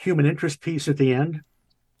human interest piece at the end.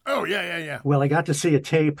 Oh, yeah. Well, I got to see a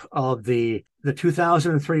tape of the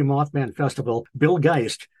 2003 Mothman Festival. Bill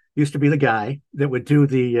Geist used to be the guy that would do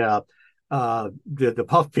the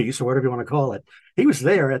puff piece, or whatever you want to call it. He was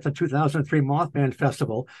there at the 2003 Mothman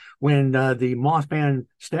Festival when the Mothman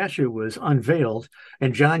statue was unveiled,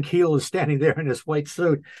 and John Keel is standing there in his white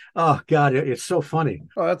suit. Oh God, it's so funny.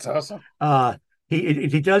 Oh, that's awesome.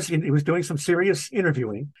 He was doing some serious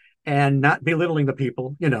interviewing and not belittling the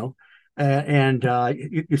people, and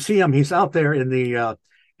you see him. He's out there in the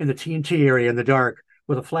TNT area in the dark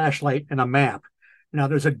with a flashlight and a map. Now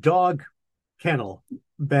there's a dog kennel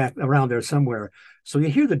back around there somewhere. So you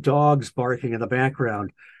hear the dogs barking in the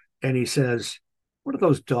background, and he says, "What are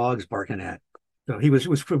those dogs barking at?" So it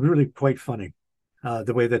was really quite funny,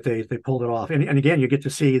 the way that they pulled it off. And again, you get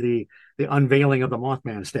to see the unveiling of the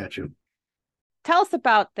Mothman statue. Tell us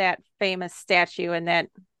about that famous statue and that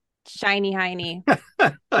shiny hiney.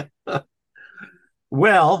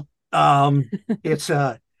 Well, it's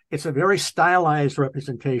a very stylized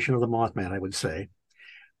representation of the Mothman, I would say.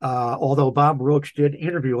 Although Bob Roach did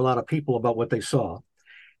interview a lot of people about what they saw.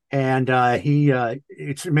 And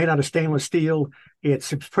it's made out of stainless steel.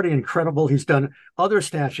 It's pretty incredible. He's done other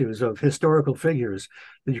statues of historical figures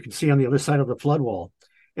that you can see on the other side of the flood wall.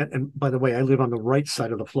 And by the way, I live on the right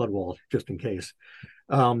side of the flood wall, just in case.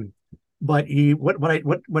 But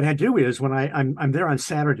what I do is when I'm there on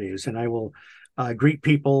Saturdays, and I will greet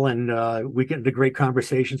people, and we get into great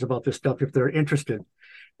conversations about this stuff if they're interested.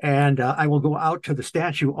 And I will go out to the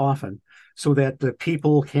statue often so that the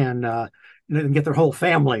people can get their whole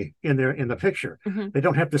family in the picture. Mm-hmm. They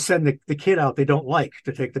don't have to send the kid out they don't like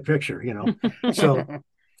to take the picture, So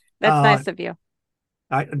that's nice of you.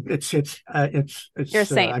 It's You're a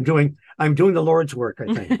saint. I'm doing the Lord's work,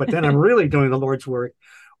 I think. But then I'm really doing the Lord's work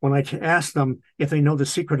when I ask them if they know the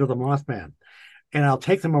secret of the Mothman, and I'll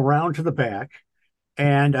take them around to the back.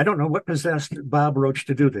 And I don't know what possessed Bob Roach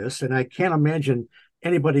to do this, and I can't imagine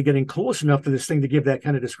anybody getting close enough to this thing to give that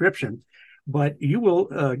kind of description, but you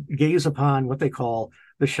will gaze upon what they call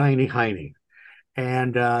the shiny hiney.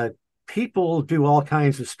 And people do all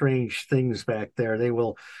kinds of strange things back there. They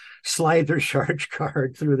will slide their charge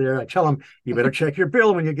card through there. I tell them, you better check your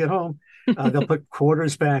bill when you get home. They'll put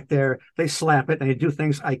quarters back there. They slap it, and they do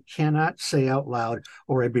things I cannot say out loud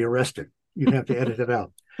or I'd be arrested. You'd have to edit it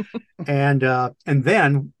out. And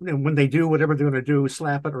then when they do whatever they're going to do,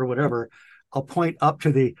 slap it or whatever, I'll point up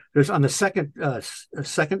to there's on the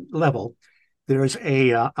second level, there's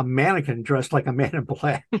a mannequin dressed like a man in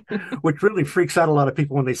black, which really freaks out a lot of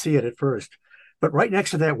people when they see it at first. But right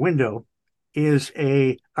next to that window is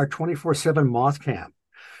our 24/7 moth cam.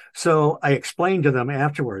 So I explained to them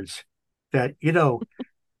afterwards that,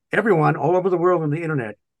 everyone all over the world on the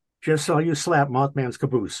internet just saw you slap Mothman's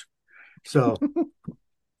caboose. So,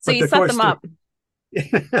 so you set them up.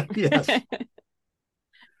 Yes.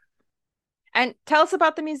 And tell us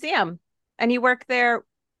about the museum. And you work there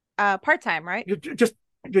part-time, right?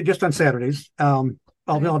 Just on Saturdays.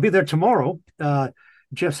 I'll be there tomorrow.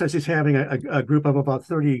 Jeff says he's having a group of about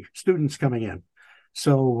 30 students coming in.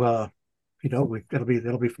 So, that'll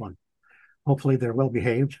be fun. Hopefully they're well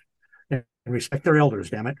behaved and respect their elders,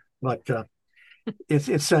 damn it. But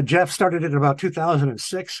it's Jeff started it in about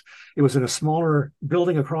 2006. It was in a smaller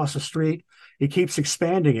building across the street. He keeps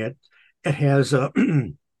expanding it. It has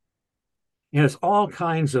it has all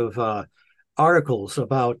kinds of articles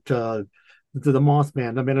about the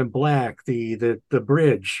Mothman, the Men in Black, the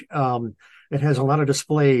bridge. It has a lot of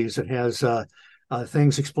displays. It has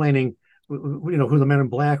things explaining, who the Men in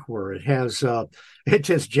Black were. It has a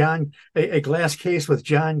glass case with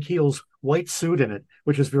John Keel's white suit in it,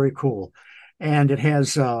 which is very cool. And it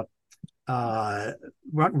has 5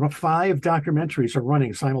 documentaries are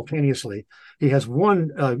running simultaneously. He has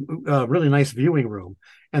one really nice viewing room,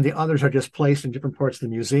 and the others are just placed in different parts of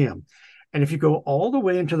the museum. And if you go all the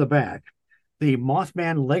way into the back, the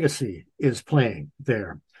Mothman Legacy is playing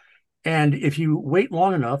there. And if you wait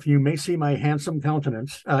long enough, you may see my handsome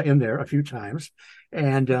countenance in there a few times.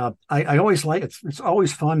 And I always like it's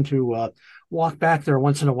always fun to walk back there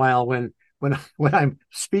once in a while when I'm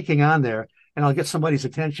speaking on there, and I'll get somebody's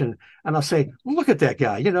attention and I'll say, "Look at that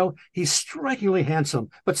guy! He's strikingly handsome,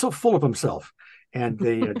 but so full of himself." And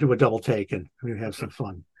they do a double take, and we have some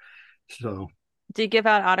fun. So, do you give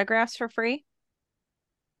out autographs for free?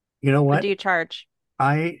 You know what? Or do you charge?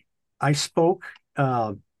 I spoke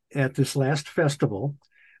at this last festival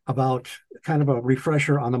about kind of a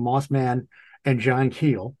refresher on the Mothman and John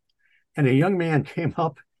Keel, and a young man came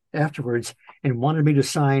up afterwards and wanted me to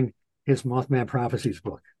sign his Mothman Prophecies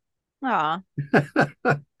book. Aw.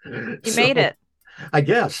 You made it. I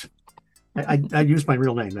guess. I used my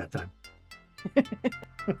real name that time.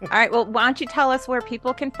 All right. Well, why don't you tell us where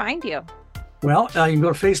people can find you? Well, you can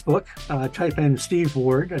go to Facebook, type in Steve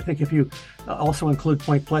Ward. I think if you also include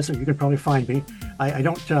Point Pleasant, you can probably find me.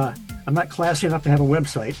 I'm not classy enough to have a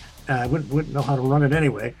website. I wouldn't know how to run it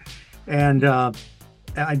anyway. And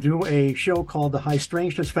I do a show called The High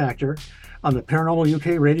Strangeness Factor on the Paranormal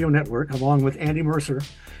UK radio network, along with Andy Mercer,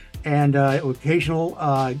 and occasional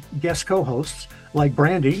guest co-hosts like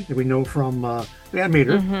Brandy, that we know from Van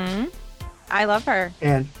Meter. Mm-hmm. I love her.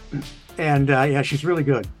 And yeah, she's really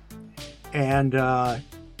good. And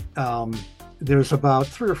there's about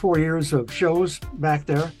 3 or 4 years of shows back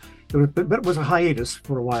there. It was a hiatus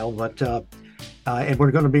for a while, but and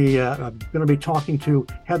we're going to be talking to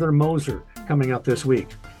Heather Moser coming up this week,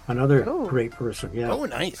 another great person. Yeah. Oh,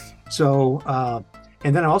 nice. So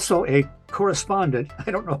and then also a correspondent.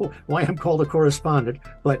 I don't know why I'm called a correspondent,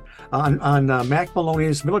 but on Mac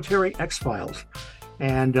Maloney's Military X-Files.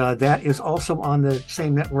 And that is also on the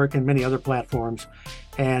same network and many other platforms.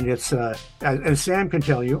 And it's, as Sam can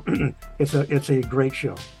tell you, it's a great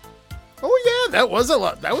show. Oh yeah, that was a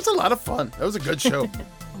lot of fun. That was a good show.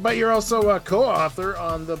 But you're also a co-author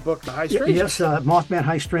on the book The High Strangeness. Yes, Mothman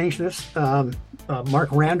High Strangeness. Mark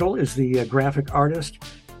Randall is the graphic artist,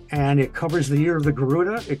 and it covers the year of the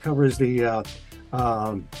Garuda. It covers the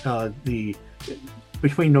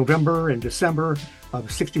between November and December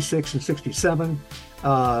of 66 and 67.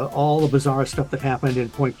 All the bizarre stuff that happened in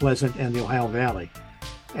Point Pleasant and the Ohio Valley.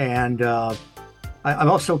 And I've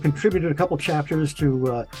also contributed a couple chapters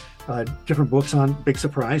to different books on Big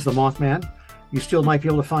Surprise, The Mothman. You still might be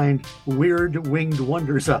able to find Weird Winged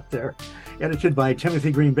Wonders out there, edited by Timothy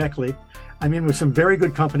Green Beckley. I'm in with some very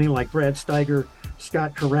good company like Brad Steiger,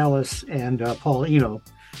 Scott Corrales, and Paul Eno.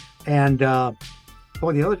 And the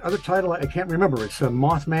other title, I can't remember. It's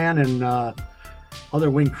Mothman and Other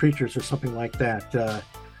Winged Creatures or something like that,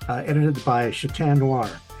 edited by Chatan Noir.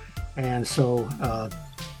 And so,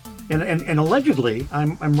 and allegedly,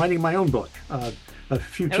 I'm writing my own book. A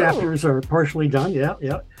few chapters are partially done.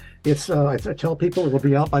 Yeah. It's I tell people it will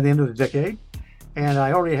be out by the end of the decade, and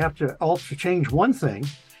I already have to also change one thing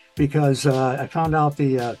because I found out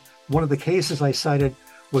one of the cases I cited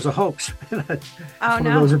was a hoax. One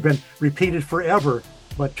of those have been repeated forever,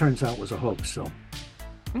 but turns out was a hoax. So.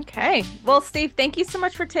 Okay. Well, Steve, thank you so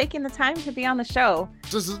much for taking the time to be on the show.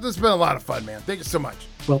 This has been a lot of fun, man. Thank you so much.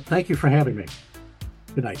 Well, thank you for having me.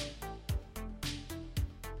 Good night.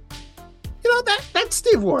 That's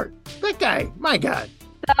Steve Ward. That guy, my God.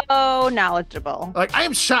 So knowledgeable. Like, I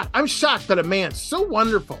am shocked. I'm shocked that a man so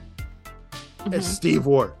wonderful as Steve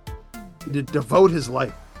Ward did devote his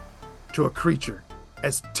life to a creature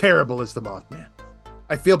as terrible as the Mothman.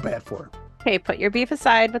 I feel bad for him. Hey, put your beef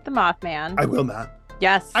aside with the Mothman. I will not.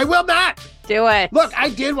 Yes. I will not. Do it. Look, I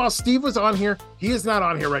did while Steve was on here. He is not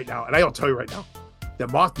on here right now. And I'll tell you right now, the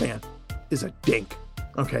Mothman is a dink.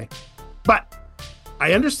 Okay. But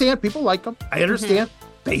I understand people like him. I understand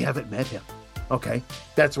they haven't met him. Okay.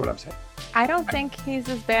 That's what I'm saying. I don't think he's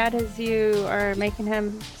as bad as you are making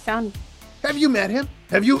him sound. Have you met him?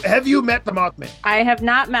 Have you met the Mothman? I have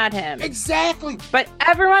not met him. Exactly. But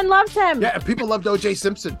everyone loves him. Yeah, and people loved O.J.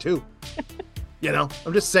 Simpson too. You know,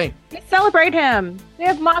 I'm just saying. We celebrate him. We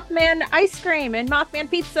have Mothman ice cream and Mothman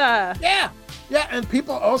pizza. Yeah, and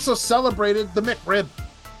people also celebrated the McRib.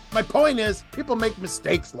 My point is, people make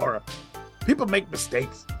mistakes, Laura. People make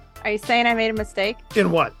mistakes. Are you saying I made a mistake?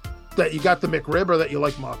 In what? That you got the McRib or that you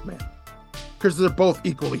like Mothman? Because they're both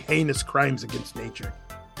equally heinous crimes against nature.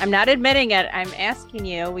 I'm not admitting it. I'm asking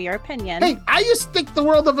you your opinion. Hey, I used to think the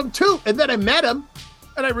world of him too, and then I met him,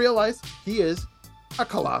 and I realized he is a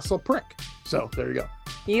colossal prick. So there you go.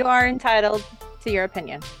 You are entitled to your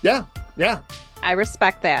opinion. Yeah. I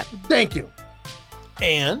respect that. Thank you.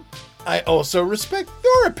 And I also respect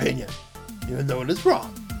your opinion, even though it is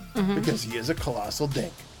wrong, because he is a colossal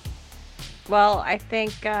dink. Well, I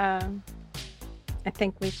think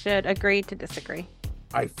we should agree to disagree.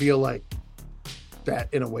 I feel like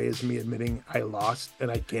that, in a way, is me admitting I lost,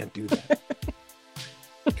 and I can't do that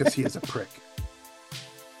because he is a prick,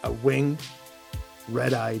 a winged,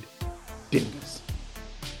 red-eyed dingus.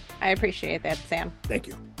 I appreciate that, Sam. Thank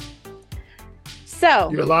you. So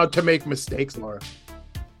you're allowed to make mistakes, Laura,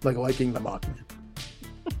 like liking the Mothman,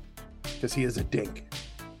 because he is a dink,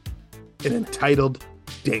 an entitled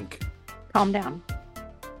dink. Calm down.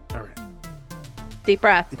 All right. Deep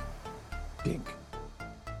breath. Dink.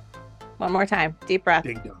 One more time. Deep breath.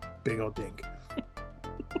 Ding dong. Big old dink.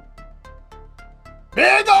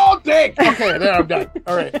 Big old dink. Okay, there, I'm done.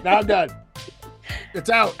 All right, now I'm done. It's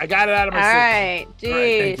out. I got it out of my system. All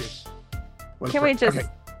right. Jeez. Can we just... Okay.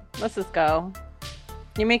 Let's just go.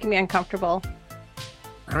 You're making me uncomfortable.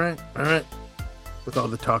 All right. With all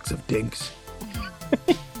the talks of dinks.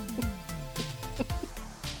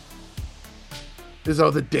 Is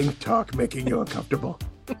all the dink talk making you uncomfortable?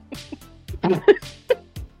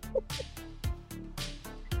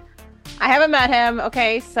 I haven't met him,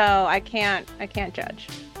 okay, so I can't judge.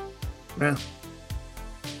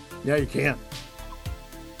 Yeah, you can.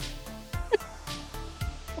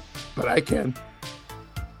 But I can.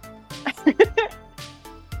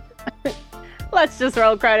 Let's just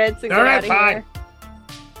roll credits and get out of fine. here.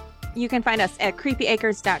 You can find us at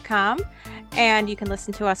creepyacres.com, and you can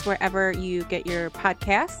listen to us wherever you get your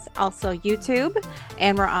podcasts, also YouTube,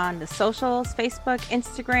 and we're on the socials, Facebook,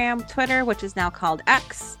 Instagram, Twitter, which is now called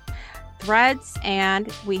X, Threads,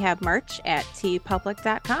 and we have merch at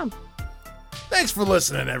tpublic.com. Thanks for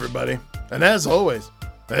listening, everybody. And as always,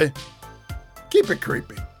 hey, keep it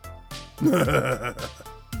creepy.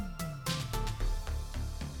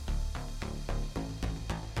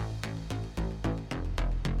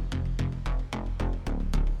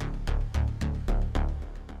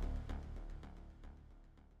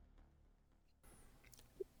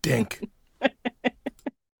 Dink.